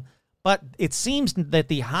Bayou. But it seems that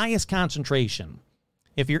the highest concentration,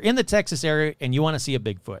 if you're in the Texas area and you want to see a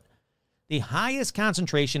Bigfoot, the highest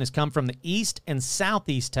concentration has come from the east and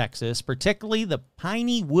southeast Texas, particularly the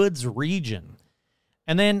Piney Woods region.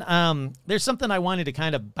 And then there's something I wanted to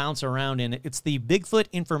kind of bounce around in. It's the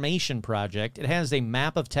Bigfoot Information Project. It has a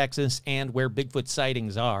map of Texas and where Bigfoot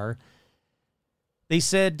sightings are. They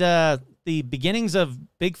said the beginnings of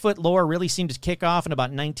Bigfoot lore really seemed to kick off in about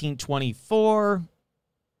 1924.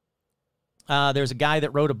 There's a guy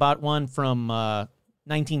that wrote about one from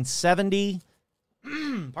 1970.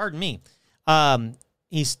 Pardon me.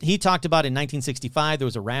 He talked about in 1965, there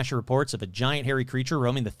was a rash of reports of a giant hairy creature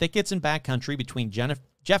roaming the thickets and backcountry between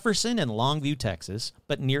Jefferson and Longview, Texas,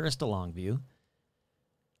 but nearest to Longview.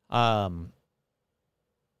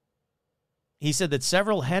 He said that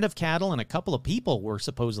several head of cattle and a couple of people were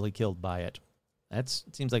supposedly killed by it. It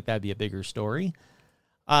seems like that'd be a bigger story.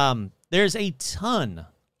 There's a ton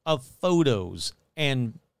of photos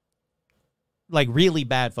and like really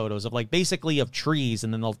bad photos of like basically of trees,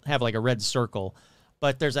 and then they'll have like a red circle.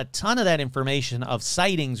 But there's a ton of that information of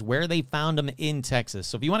sightings where they found them in Texas.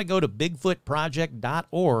 So if you want to go to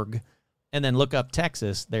bigfootproject.org and then look up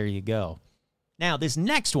Texas, there you go. Now, this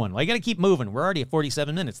next one, well, I got to keep moving. We're already at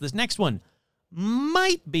 47 minutes. This next one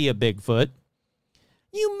might be a Bigfoot.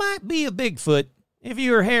 You might be a Bigfoot if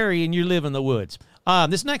you're hairy and you live in the woods.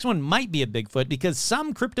 This next one might be a Bigfoot because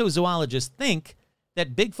some cryptozoologists think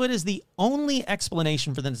that Bigfoot is the only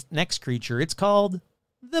explanation for the next creature. It's called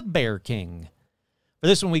the Bear King. For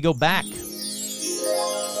this one, we go back to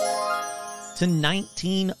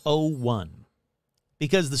 1901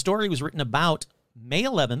 because the story was written about May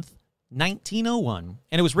 11th, 1901,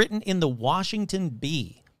 and it was written in the Washington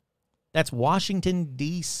Bee. That's Washington,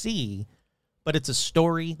 D.C., but it's a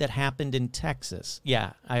story that happened in Texas.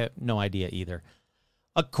 Yeah, I have no idea either.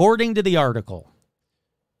 According to the article,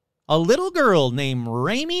 a little girl named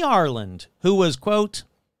Ramey Arland, who was, quote,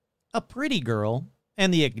 a pretty girl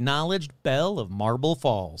and the acknowledged belle of Marble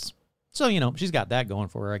Falls. So, you know, she's got that going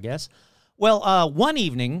for her, I guess. Well, one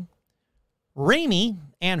evening, Ramey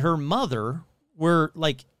and her mother were,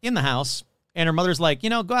 like, in the house, and her mother's like, you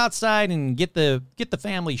know, go outside and get the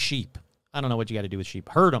family sheep. I don't know what you got to do with sheep.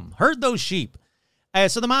 Herd them. Herd those sheep.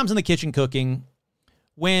 So the mom's in the kitchen cooking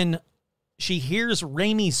when she hears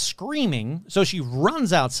Ramey screaming, so she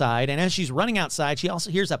runs outside, and as she's running outside, she also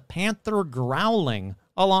hears a panther growling,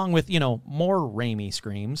 along with, you know, more Ramey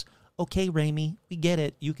screams. Okay, Ramey, we get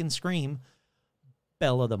it. You can scream.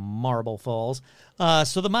 Belle of the Marble Falls.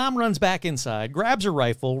 So the mom runs back inside, grabs her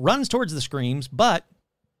rifle, runs towards the screams, but,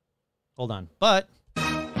 hold on, but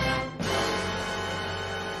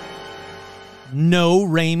no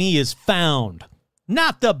Ramey is found.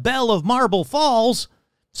 Not the Belle of Marble Falls.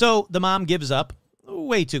 So the mom gives up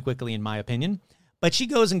way too quickly, in my opinion, but she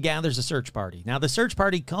goes and gathers a search party. Now, the search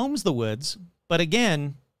party combs the woods, but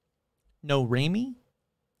again, no Ramey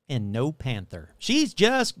and no panther. She's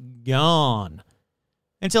just gone.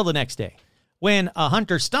 Until the next day, when a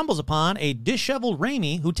hunter stumbles upon a disheveled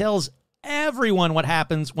Ramey who tells everyone what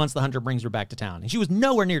happens once the hunter brings her back to town. And she was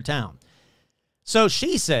nowhere near town. So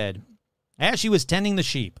she said, as she was tending the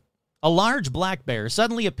sheep, a large black bear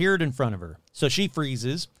suddenly appeared in front of her. So she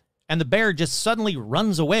freezes, and the bear just suddenly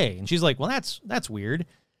runs away. And she's like, well, that's weird.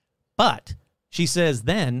 But She says,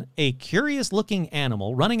 then a curious-looking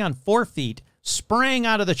animal running on 4 feet sprang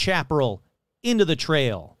out of the chaparral into the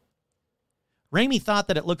trail. Ramey thought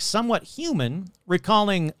that it looked somewhat human,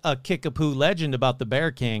 recalling a Kickapoo legend about the Bear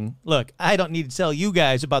King. Look, I don't need to tell you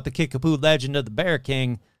guys about the Kickapoo legend of the Bear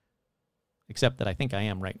King, except that I think I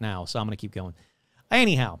am right now, so I'm going to keep going.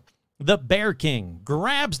 Anyhow, the Bear King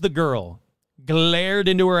grabs the girl, glared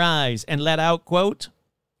into her eyes, and let out, quote,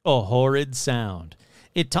 a horrid sound.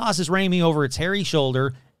 It tosses Ramey over its hairy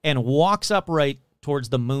shoulder and walks upright towards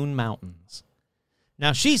the Moon Mountains.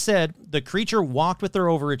 Now, she said the creature walked with her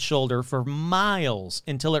over its shoulder for miles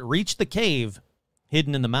until it reached the cave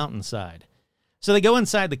hidden in the mountainside. So they go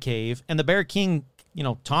inside the cave, and the Bear King,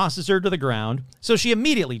 tosses her to the ground. So she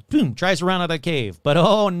immediately, boom, tries to run out of the cave. But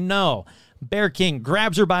oh no, Bear King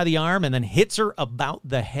grabs her by the arm and then hits her about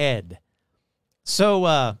the head.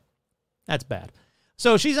 So, that's bad.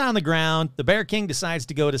 So she's on the ground. The Bear King decides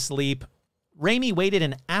to go to sleep. Ramey waited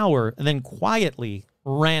an hour and then quietly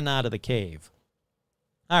ran out of the cave.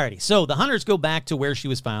 Alrighty, so the hunters go back to where she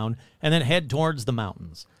was found and then head towards the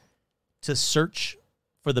mountains to search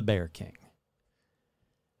for the Bear King.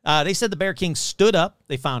 They said the Bear King stood up.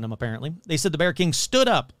 They found him, apparently. They said the Bear King stood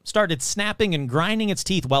up, started snapping and grinding its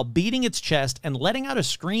teeth while beating its chest and letting out a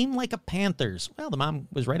scream like a panther's. Well, the mom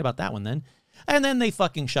was right about that one then. And then they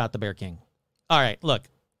fucking shot the Bear King. All right, look,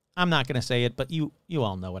 I'm not going to say it, but you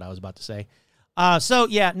all know what I was about to say. So,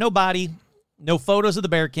 yeah, no body, no photos of the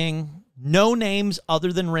Bear King, no names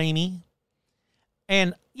other than Ramey.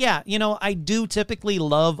 And, yeah, I do typically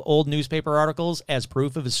love old newspaper articles as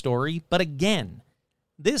proof of a story. But again,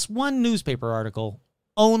 this one newspaper article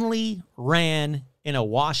only ran in a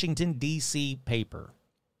Washington, D.C. paper.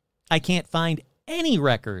 I can't find any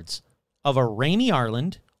records of a Ramey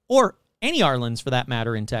Arland, or any Arlands for that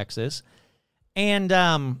matter, in Texas. And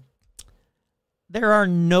there are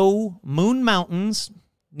no Moon Mountains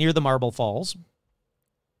near the Marble Falls,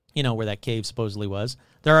 where that cave supposedly was.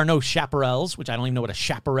 There are no chaparrals, which I don't even know what a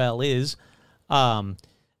chaparral is.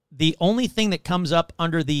 The only thing that comes up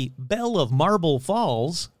under the bell of Marble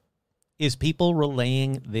Falls is people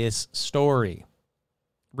relaying this story,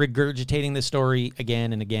 regurgitating this story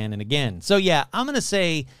again and again and again. So, yeah, I'm going to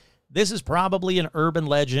say this is probably an urban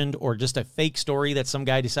legend or just a fake story that some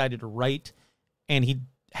guy decided to write, and he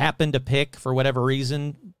happened to pick, for whatever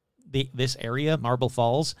reason, this area, Marble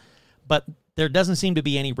Falls. But there doesn't seem to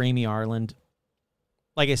be any Ramey Arland.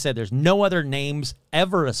 Like I said, there's no other names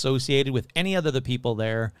ever associated with any other of the people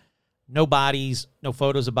there. No bodies, no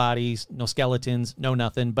photos of bodies, no skeletons, no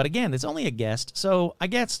nothing. But again, it's only a guest. So I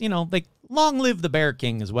guess, like, long live the Bear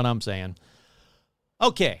King is what I'm saying.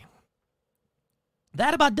 Okay.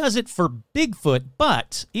 That about does it for Bigfoot.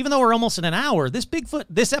 But even though we're almost in an hour,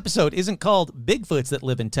 this episode isn't called Bigfoots That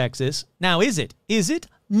Live in Texas. Now, is it? Is it?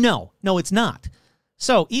 No, it's not.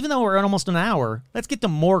 So even though we're at almost an hour, let's get to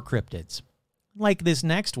more cryptids. Like this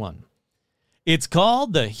next one. It's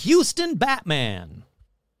called the Houston Batman.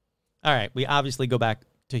 All right, we obviously go back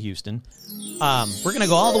to Houston. We're going to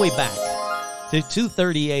go all the way back to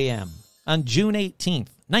 2:30 a.m. on June 18th,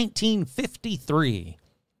 1953.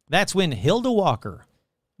 That's when Hilda Walker,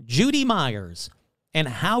 Judy Myers, and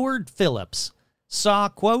Howard Phillips saw,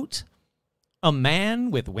 quote, a man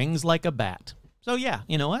with wings like a bat. So, yeah,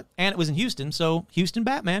 you know what? And it was in Houston, so Houston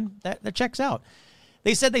Batman, that checks out.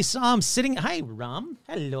 They said they saw him sitting. Hi, Rom.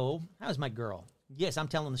 Hello. How's my girl? Yes, I'm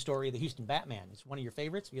telling the story of the Houston Batman. It's one of your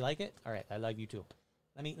favorites. You like it? All right, I love you too.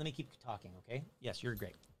 Let me keep talking, okay? Yes, you're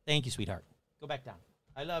great. Thank you, sweetheart. Go back down.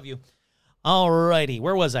 I love you. All righty.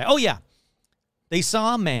 Where was I? Oh, yeah. They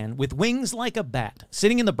saw a man with wings like a bat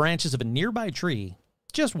sitting in the branches of a nearby tree,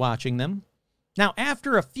 just watching them. Now,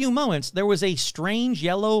 after a few moments, there was a strange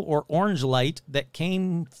yellow or orange light that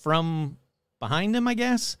came from behind him, I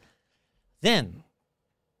guess. Then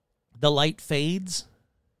the light fades,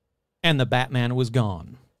 and the Batman was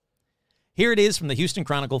gone. Here it is from the Houston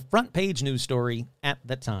Chronicle front page news story at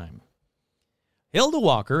the time. Hilda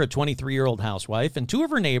Walker, a 23-year-old housewife, and 2 of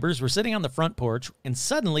her neighbors were sitting on the front porch, and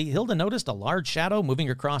suddenly Hilda noticed a large shadow moving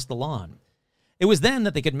across the lawn. It was then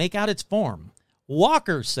that they could make out its form.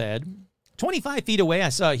 Walker said, 25 feet away, I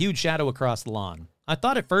saw a huge shadow across the lawn. I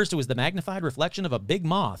thought at first it was the magnified reflection of a big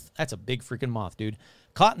moth. That's a big freaking moth, dude.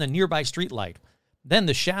 Caught in the nearby streetlight. Then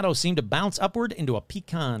the shadow seemed to bounce upward into a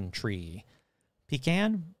pecan tree.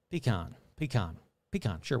 Pecan? Pecan.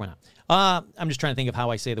 Sure, why not? I'm just trying to think of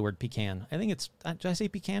how I say the word pecan. I think it's, did I say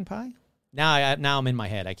pecan pie? Now I'm in my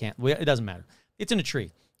head. I can't. It doesn't matter. It's in a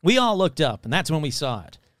tree. We all looked up, and that's when we saw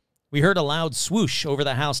it. We heard a loud swoosh over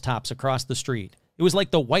the housetops across the street. It was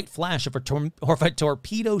like the white flash of a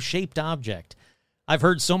torpedo-shaped object. I've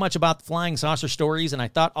heard so much about flying saucer stories, and I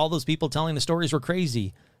thought all those people telling the stories were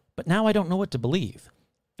crazy. But now I don't know what to believe.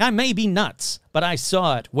 I may be nuts, but I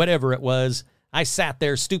saw it, whatever it was. I sat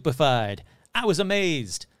there stupefied. I was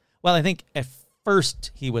amazed. Well, I think at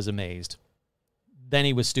first he was amazed. Then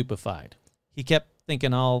he was stupefied. He kept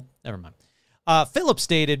thinking never mind. Philip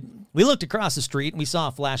stated, we looked across the street and we saw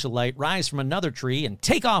a flash of light rise from another tree and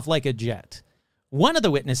take off like a jet. One of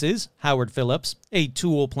the witnesses, Howard Phillips, a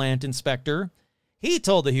tool plant inspector, he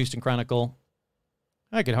told the Houston Chronicle,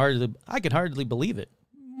 I could hardly believe it,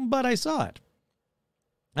 but I saw it.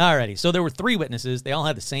 Alrighty, so there were 3 witnesses. They all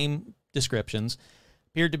had the same descriptions.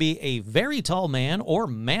 Appeared to be a very tall man or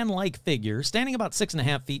man-like figure, standing about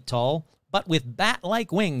 6.5 feet tall, but with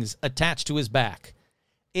bat-like wings attached to his back.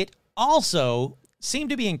 It also seemed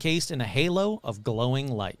to be encased in a halo of glowing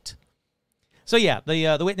light. So yeah,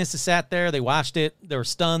 the witnesses sat there, they watched it, they were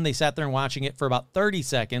stunned, they sat there and watching it for about 30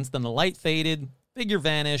 seconds, then the light faded, figure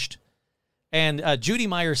vanished, and Judy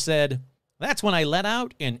Meyer said, that's when I let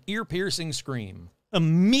out an ear-piercing scream.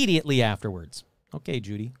 Immediately afterwards. Okay,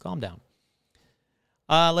 Judy, calm down.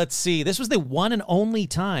 Let's see. This was the one and only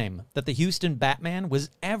time that the Houston Batman was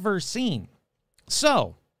ever seen.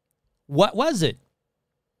 So, what was it?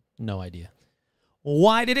 No idea.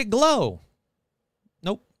 Why did it glow?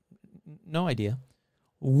 Nope. No idea.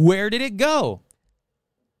 Where did it go?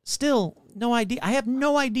 Still, no idea. I have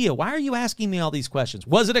no idea. Why are you asking me all these questions?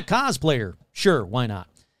 Was it a cosplayer? Sure, why not?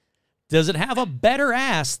 Does it have a better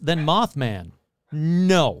ass than Mothman?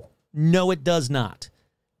 No. No, it does not.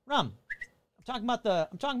 Rum, I'm talking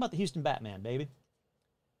about the Houston Batman, baby.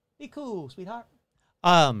 Be cool, sweetheart.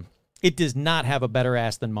 It does not have a better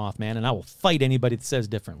ass than Mothman, and I will fight anybody that says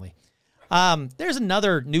differently. There's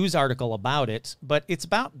another news article about it, but it's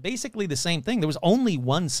about basically the same thing. There was only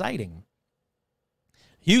one sighting.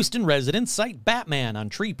 Houston residents sight Batman on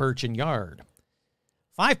tree perch in yard.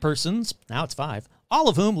 5 persons, now it's 5, all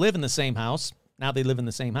of whom live in the same house. Now they live in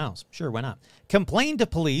the same house. Sure, why not? Complained to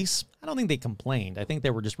police. I don't think they complained. I think they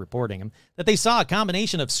were just reporting him. That they saw a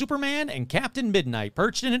combination of Superman and Captain Midnight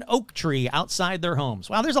perched in an oak tree outside their homes.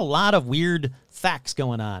 Wow, there's a lot of weird facts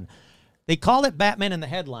going on. They call it Batman in the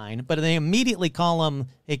headline, but they immediately call him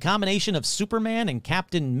a combination of Superman and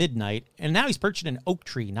Captain Midnight. And now he's perched in an oak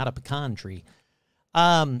tree, not a pecan tree.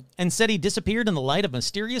 And said he disappeared in the light of a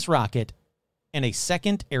mysterious rocket and a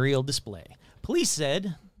second aerial display. Police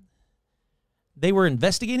said they were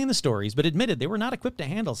investigating the stories, but admitted they were not equipped to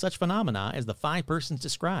handle such phenomena as the 5 persons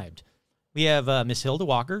described. We have Miss Hilda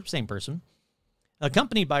Walker, same person,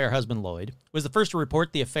 accompanied by her husband Lloyd, was the first to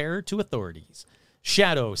report the affair to authorities.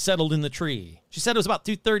 Shadow settled in the tree. She said it was about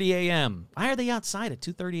 2:30 a.m. Why are they outside at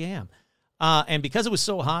 2:30 a.m.? And because it was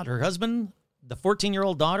so hot, her husband, the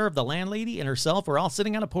 14-year-old daughter of the landlady, and herself were all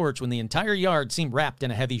sitting on a porch when the entire yard seemed wrapped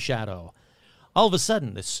in a heavy shadow. All of a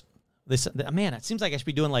sudden, man, it seems like I should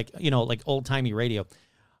be doing like old-timey radio.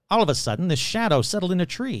 All of a sudden, this shadow settled in a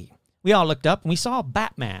tree. We all looked up and we saw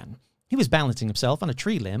Batman. He was balancing himself on a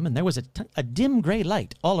tree limb, and there was a dim gray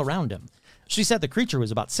light all around him. She said the creature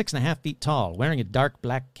was about 6.5 feet tall, wearing a dark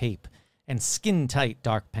black cape and skin-tight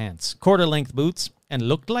dark pants, quarter-length boots, and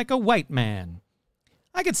looked like a white man.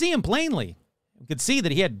 I could see him plainly. I could see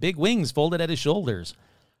that he had big wings folded at his shoulders.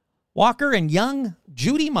 Walker and young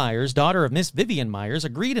Judy Myers, daughter of Miss Vivian Myers,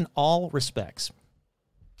 agreed in all respects.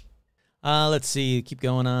 Let's see. Keep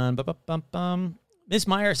going on. Miss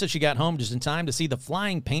Myers said she got home just in time to see the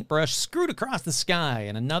flying paintbrush screwed across the sky.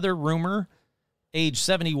 And another roomer, age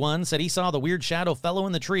 71, said he saw the weird shadow fellow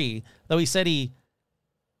in the tree, though he said he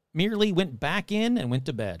merely went back in and went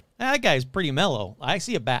to bed. That guy's pretty mellow. I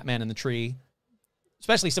see a Batman in the tree,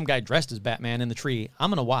 especially some guy dressed as Batman in the tree. I'm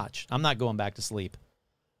going to watch. I'm not going back to sleep.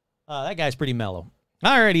 That guy's pretty mellow.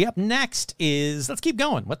 Alrighty, up next is, let's keep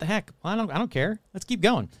going. What the heck? I don't care. Let's keep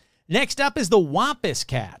going. Next up is the Wampus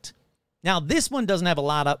Cat. Now, this one doesn't have a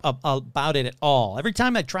lot about it at all. Every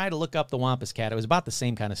time I try to look up the Wampus Cat, it was about the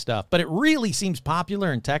same kind of stuff. But it really seems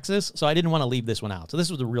popular in Texas, so I didn't want to leave this one out. So this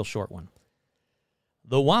was a real short one.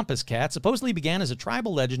 The Wampus Cat supposedly began as a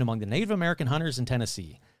tribal legend among the Native American hunters in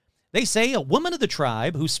Tennessee. They say a woman of the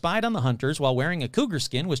tribe who spied on the hunters while wearing a cougar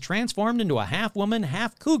skin was transformed into a half-woman,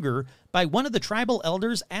 half-cougar by one of the tribal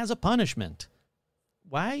elders as a punishment.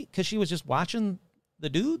 Why? Because she was just watching the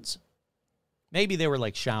dudes? Maybe they were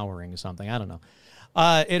like showering or something. I don't know.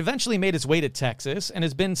 It eventually made its way to Texas and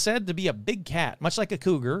has been said to be a big cat, much like a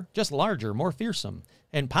cougar, just larger, more fearsome,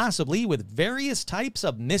 and possibly with various types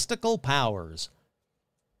of mystical powers.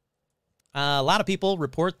 A lot of people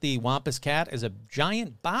report the Wampus Cat as a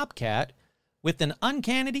giant bobcat with an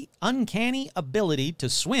uncanny ability to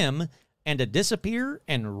swim and to disappear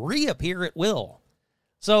and reappear at will.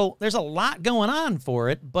 So there's a lot going on for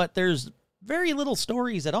it, but there's very little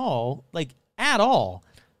stories at all, like at all.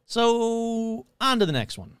 So on to the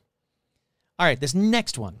next one. All right, this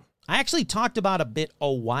next one, I actually talked about a bit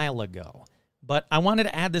a while ago, but I wanted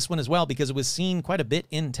to add this one as well because it was seen quite a bit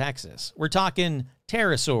in Texas. We're talking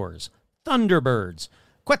pterosaurs, thunderbirds,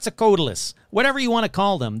 Quetzalcoatlus, whatever you want to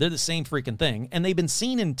call them. They're the same freaking thing, and they've been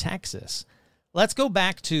seen in Texas. Let's go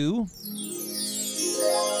back to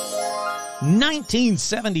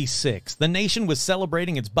 1976. The nation was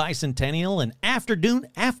celebrating its bicentennial, and I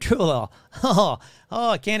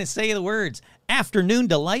can't say the words. Afternoon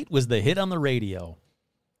Delight was the hit on the radio.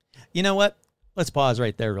 You know what? Let's pause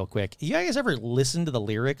right there real quick. You guys ever listen to the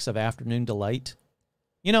lyrics of Afternoon Delight?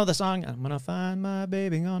 You know the song, I'm gonna find my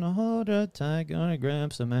baby, gonna hold her tight, gonna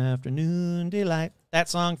grab some afternoon delight. That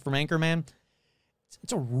song from Anchorman.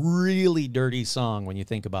 It's a really dirty song when you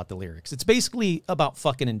think about the lyrics. It's basically about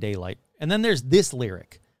fucking in daylight. And then there's this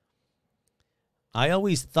lyric. I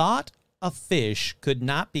always thought a fish could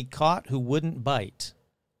not be caught who wouldn't bite.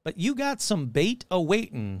 But you got some bait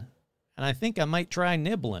a-waitin', and I think I might try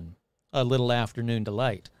nibbling a little afternoon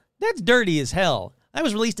delight. That's dirty as hell. That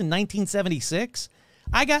was released in 1976.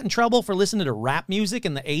 I got in trouble for listening to rap music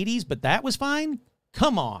in the 80s, but that was fine?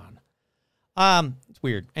 Come on. It's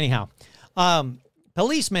weird. Anyhow,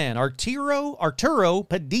 policeman Arturo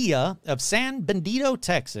Padilla of San Benito,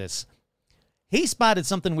 Texas, he spotted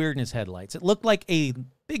something weird in his headlights. It looked like a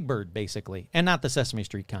big bird, basically, and not the Sesame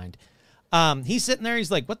Street kind. He's sitting there.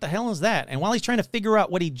 He's like, what the hell is that? And while he's trying to figure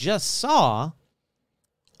out what he just saw,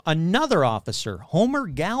 another officer, Homer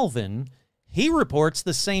Galvin, he reports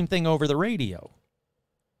the same thing over the radio.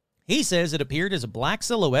 He says it appeared as a black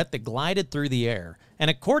silhouette that glided through the air. And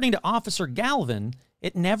according to Officer Galvin,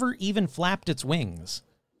 it never even flapped its wings.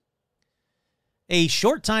 A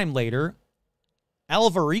short time later,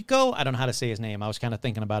 Alvarico, I don't know how to say his name. I was kind of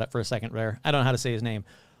thinking about it for a second there. I don't know how to say his name.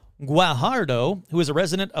 Guajardo, who is a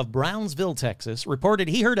resident of Brownsville, Texas, reported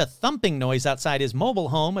he heard a thumping noise outside his mobile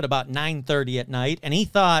home at about 9:30 at night, and he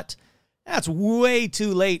thought, that's way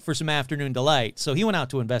too late for some afternoon delight, so he went out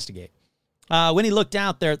to investigate. When he looked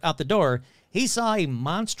out the door, he saw a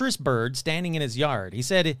monstrous bird standing in his yard. He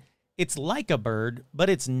said, it's like a bird, but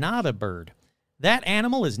it's not a bird. That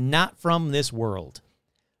animal is not from this world.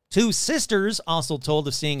 Two sisters also told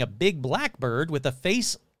of seeing a big black bird with a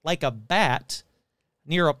face like a bat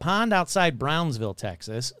near a pond outside Brownsville,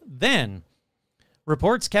 Texas. Then,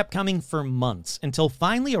 reports kept coming for months until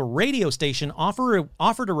finally a radio station offered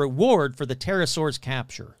a reward for the pterosaur's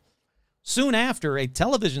capture. Soon after, a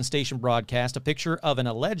television station broadcast a picture of an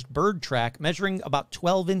alleged bird track measuring about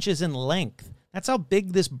 12 inches in length. That's how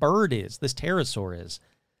big this bird is, this pterosaur is.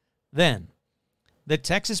 Then, the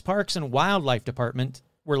Texas Parks and Wildlife Department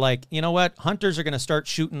were like, you know what? Hunters are going to start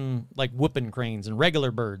shooting like whooping cranes and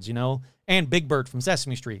regular birds, you know, and Big Bird from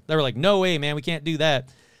Sesame Street. They were like, no way, man, we can't do that.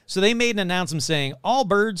 So they made an announcement saying all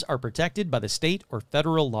birds are protected by the state or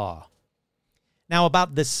federal law. Now,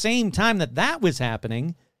 about the same time that was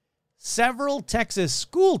happening, several Texas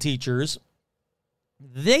school teachers,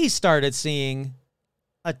 they started seeing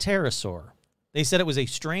a pterosaur. They said it was a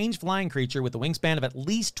strange flying creature with a wingspan of at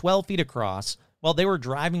least 12 feet across while they were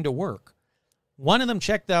driving to work. One of them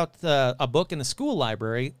checked out a book in the school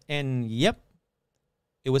library, and yep,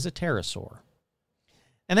 it was a pterosaur.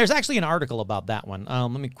 And there's actually an article about that one. Let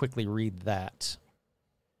me quickly read that.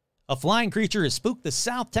 A flying creature has spooked the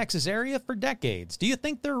South Texas area for decades. Do you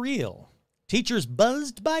think they're real? Teachers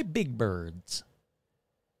buzzed by big birds.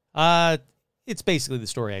 It's basically the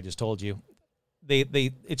story I just told you.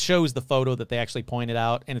 It shows the photo that they actually pointed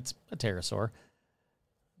out, and it's a pterosaur.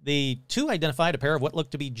 The two identified a pair of what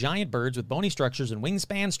looked to be giant birds with bony structures and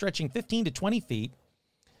wingspans stretching 15 to 20 feet.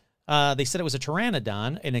 They said it was a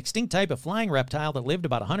pteranodon, an extinct type of flying reptile that lived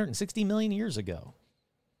about 160 million years ago.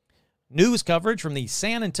 News coverage from the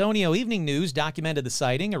San Antonio Evening News documented the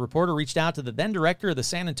sighting. A reporter reached out to the then director of the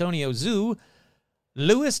San Antonio Zoo,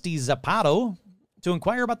 Luis Di Zapato, to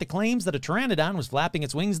inquire about the claims that a pteranodon was flapping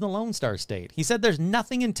its wings in the Lone Star State. He said there's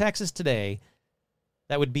nothing in Texas today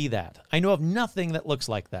that would be that. I know of nothing that looks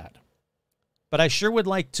like that. But I sure would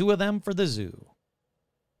like 2 of them for the zoo.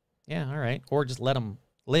 Yeah, all right. Or just let them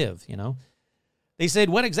live, you know. They said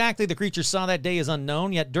what exactly the creature saw that day is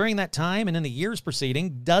unknown, yet during that time and in the years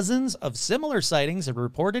preceding, dozens of similar sightings have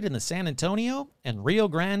reported in the San Antonio and Rio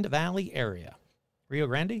Grande Valley area. Rio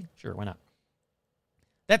Grande? Sure, why not?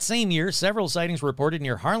 That same year, several sightings were reported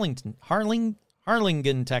near Harlingen,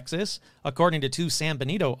 Texas, according to 2 San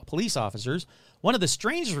Benito police officers. One of the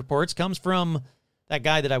strangest reports comes from that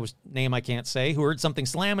guy that name I can't say, who heard something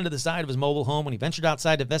slam into the side of his mobile home. When he ventured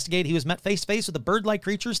outside to investigate, he was met face-to-face with a bird-like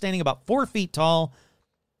creature standing about 4 feet tall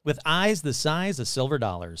with eyes the size of silver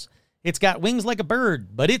dollars. It's got wings like a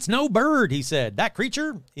bird, but it's no bird, he said. That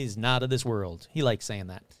creature is not of this world. He likes saying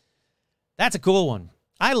that. That's a cool one.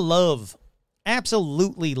 I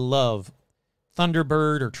absolutely love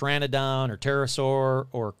Thunderbird or Pteranodon or Pterosaur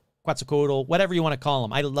or Quetzalcoatl, whatever you want to call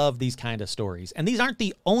them. I love these kind of stories. And these aren't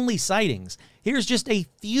the only sightings. Here's just a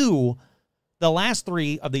few. The last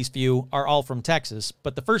 3 of these few are all from Texas,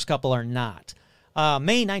 but the first couple are not.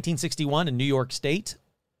 May 1961 in New York State,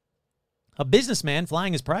 a businessman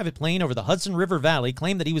flying his private plane over the Hudson River Valley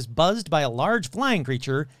claimed that he was buzzed by a large flying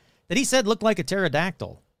creature that he said looked like a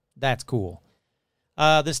pterodactyl. That's cool.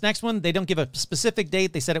 This next one, they don't give a specific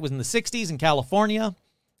date. They said it was in the 60s in California.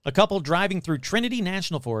 A couple driving through Trinity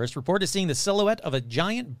National Forest reported seeing the silhouette of a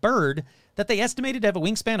giant bird that they estimated to have a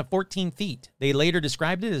wingspan of 14 feet. They later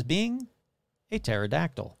described it as being a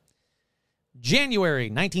pterodactyl. January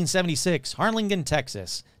 1976, Harlingen,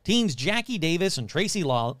 Texas. Teens Jackie Davis and Tracy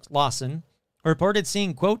Lawson reported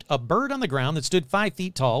seeing, quote, a bird on the ground that stood 5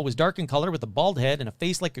 feet tall, was dark in color with a bald head and a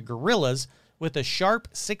face like a gorilla's with a sharp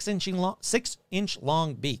 6-inch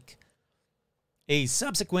long beak. A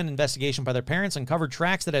subsequent investigation by their parents uncovered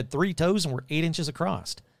tracks that had 3 toes and were 8 inches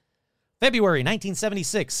across. February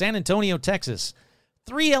 1976, San Antonio, Texas.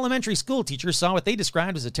 3 elementary school teachers saw what they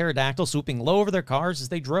described as a pterodactyl swooping low over their cars as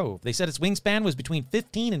they drove. They said its wingspan was between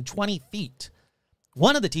 15 and 20 feet.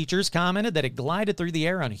 One of the teachers commented that it glided through the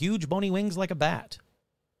air on huge bony wings like a bat.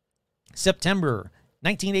 September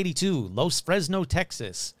 1982, Los Fresno,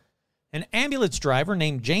 Texas. An ambulance driver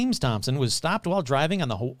named James Thompson was stopped while driving on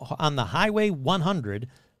the Highway 100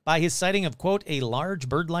 by his sighting of, quote, a large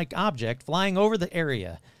bird-like object flying over the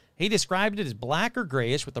area. He described it as black or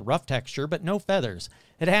grayish with a rough texture, but no feathers.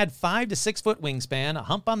 It had 5 to 6 foot wingspan, a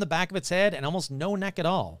hump on the back of its head, and almost no neck at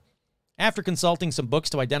all. After consulting some books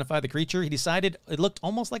to identify the creature, he decided it looked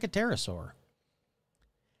almost like a pterosaur.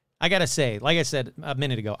 I gotta say, like I said a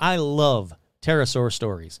minute ago, I love pterosaur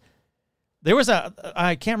stories. There was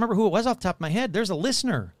I can't remember who it was off the top of my head. There's a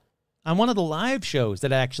listener on one of the live shows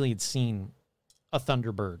that actually had seen a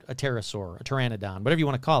Thunderbird, a pterosaur, a pteranodon, whatever you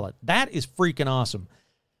want to call it. That is freaking awesome.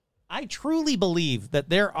 I truly believe that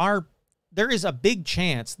there is a big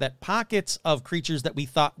chance that pockets of creatures that we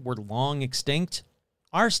thought were long extinct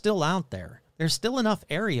are still out there. There's still enough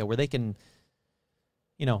area where they can,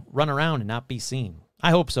 run around and not be seen. I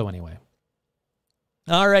hope so anyway.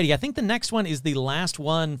 Alrighty, I think the next one is the last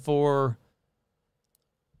one for...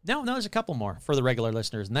 No, there's a couple more for the regular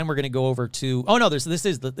listeners, and then we're going to go over to... Oh, no, this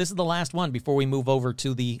is the last one before we move over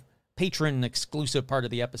to the patron exclusive part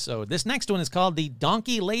of the episode. This next one is called The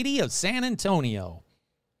Donkey Lady of San Antonio.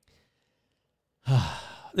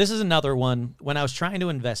 This is another one when I was trying to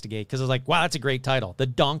investigate, because I was like, wow, that's a great title. The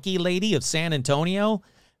Donkey Lady of San Antonio?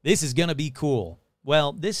 This is going to be cool.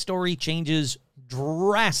 Well, this story changes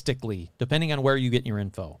drastically depending on where you get your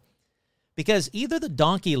info. Because either the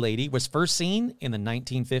Donkey Lady was first seen in the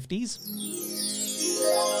 1950s,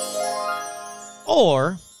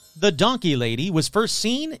 or the Donkey Lady was first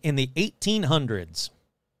seen in the 1800s.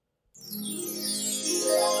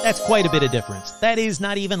 That's quite a bit of difference. That is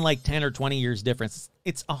not even like 10 or 20 years difference.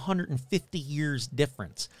 It's 150 years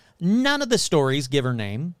difference. None of the stories give her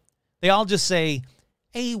name. They all just say,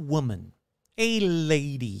 a woman, a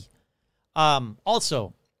lady.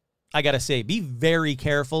 Also, I gotta say, be very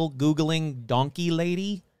careful Googling Donkey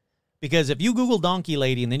Lady, because if you Google Donkey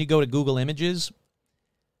Lady and then you go to Google Images,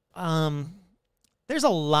 there's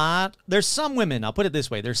some women, I'll put it this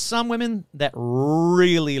way, there's some women that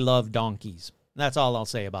really love donkeys. That's all I'll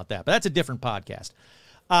say about that, but that's a different podcast.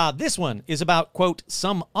 This one is about, quote,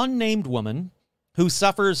 some unnamed woman who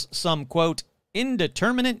suffers some, quote,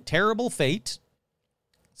 indeterminate terrible fate.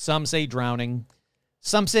 Some say drowning.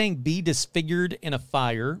 Some saying be disfigured in a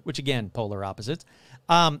fire, which again, polar opposites.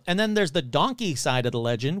 And then there's the donkey side of the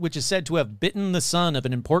legend, which is said to have bitten the son of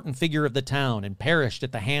an important figure of the town and perished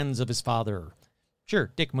at the hands of his father.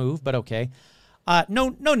 Sure, dick move, but okay. No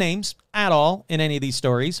names at all in any of these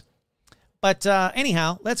stories. But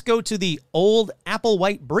anyhow, let's go to the old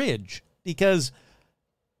Applewhite Bridge, because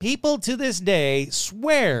people to this day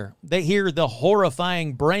swear they hear the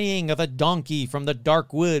horrifying braying of a donkey from the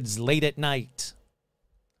dark woods late at night.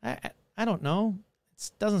 I don't know. It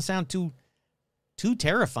doesn't sound too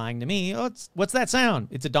terrifying to me. Oh, what's that sound?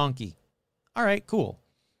 It's a donkey. All right, cool.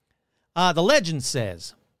 The legend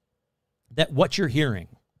says that what you're hearing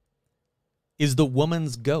is the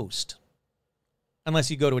woman's ghost.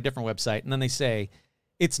 Unless you go to a different website, and then they say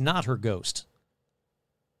it's not her ghost,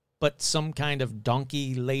 but some kind of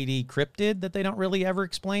donkey lady cryptid that they don't really ever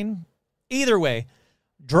explain. Either way,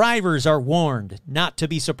 Drivers are warned not to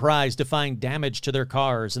be surprised to find damage to their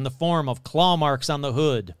cars in the form of claw marks on the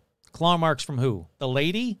hood. Claw marks from who? The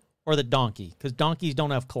lady or the donkey? Because donkeys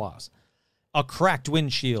don't have claws. A cracked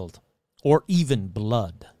windshield or even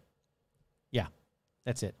blood. Yeah,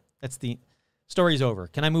 that's it. That's the story's over.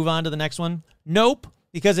 Can I move on to the next one? Nope,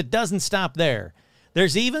 because it doesn't stop there.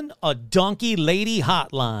 There's even a donkey lady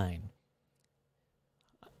hotline.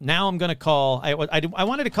 Now I'm going to call, I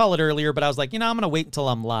wanted to call it earlier, but I was like, I'm going to wait until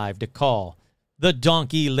I'm live to call the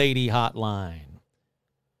donkey lady hotline.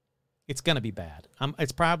 It's going to be bad.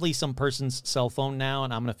 It's probably some person's cell phone now,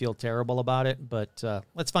 and I'm going to feel terrible about it, but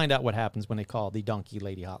let's find out what happens when they call the donkey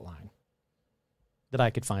lady hotline that I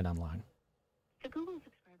could find online. The Google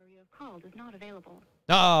subscriber you have called is not available.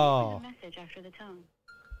 Oh. Leave a message after the tone.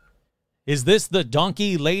 Is this the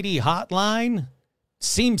donkey lady hotline?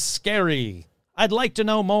 Seems scary. I'd like to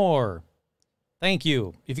know more. Thank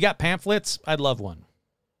you. If you got pamphlets, I'd love one.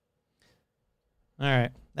 All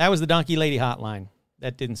right. That was the donkey lady hotline.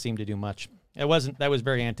 That didn't seem to do much. That was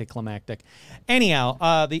very anticlimactic.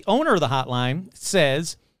 Anyhow, the owner of the hotline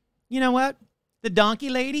says, you know what? The donkey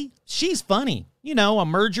lady, she's funny. A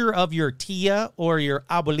merger of your tia or your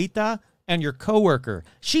abuelita and your coworker.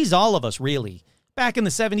 She's all of us, really. Back in the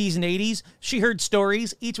 70s and 80s, she heard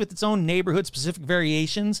stories, each with its own neighborhood-specific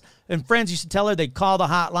variations, and friends used to tell her they'd call the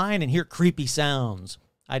hotline and hear creepy sounds.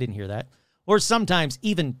 I didn't hear that. Or sometimes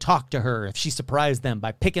even talk to her if she surprised them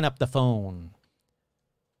by picking up the phone.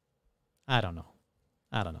 I don't know.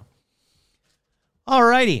 All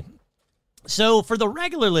righty. So for the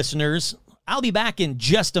regular listeners, I'll be back in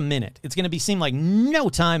just a minute. It's going to seem like no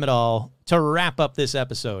time at all to wrap up this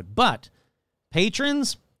episode. But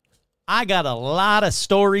patrons, I got a lot of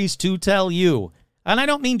stories to tell you. And I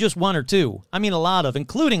don't mean just one or two. I mean a lot of,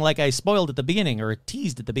 including, like I spoiled at the beginning or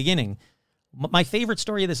teased at the beginning, my favorite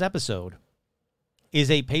story of this episode is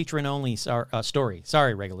a patron-only story.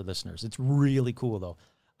 Sorry, regular listeners. It's really cool, though.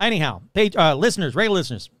 Anyhow, listeners, regular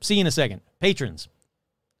listeners, see you in a second. Patrons,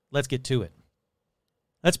 let's get to it.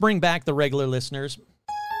 Let's bring back the regular listeners.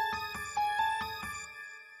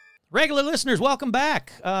 Regular listeners, welcome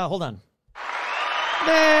back. Hold on.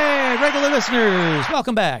 Hey, regular listeners,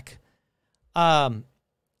 welcome back. That'll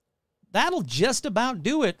just about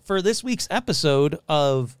do it for this week's episode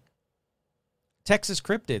of Texas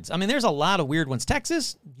Cryptids. I mean, there's a lot of weird ones.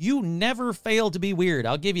 Texas, you never fail to be weird.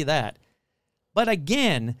 I'll give you that. But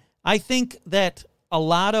again, I think that a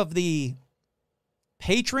lot of the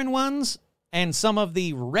patron ones and some of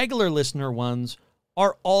the regular listener ones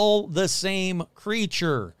are all the same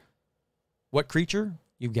creature. What creature?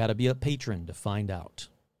 You've got to be a patron to find out.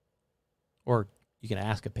 Or you can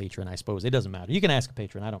ask a patron, I suppose. It doesn't matter. You can ask a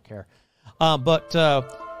patron. I don't care. But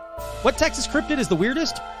what Texas Cryptid is the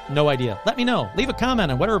weirdest? No idea. Let me know. Leave a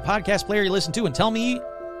comment on whatever podcast player you listen to and tell me.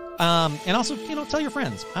 And also, tell your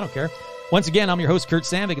friends. I don't care. Once again, I'm your host, Kurt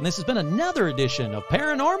Sandvik, and this has been another edition of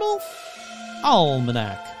Paranormal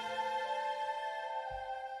Almanac.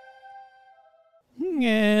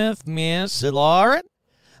 If Miss Lauren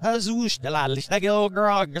Azush de la Listagil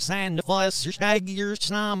Grog Sand Fuss Stagger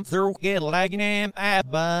Snam through Get Lagging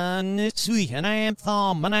Abban Sweet and I am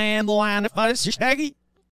Thumb and I am the one of us Staggy.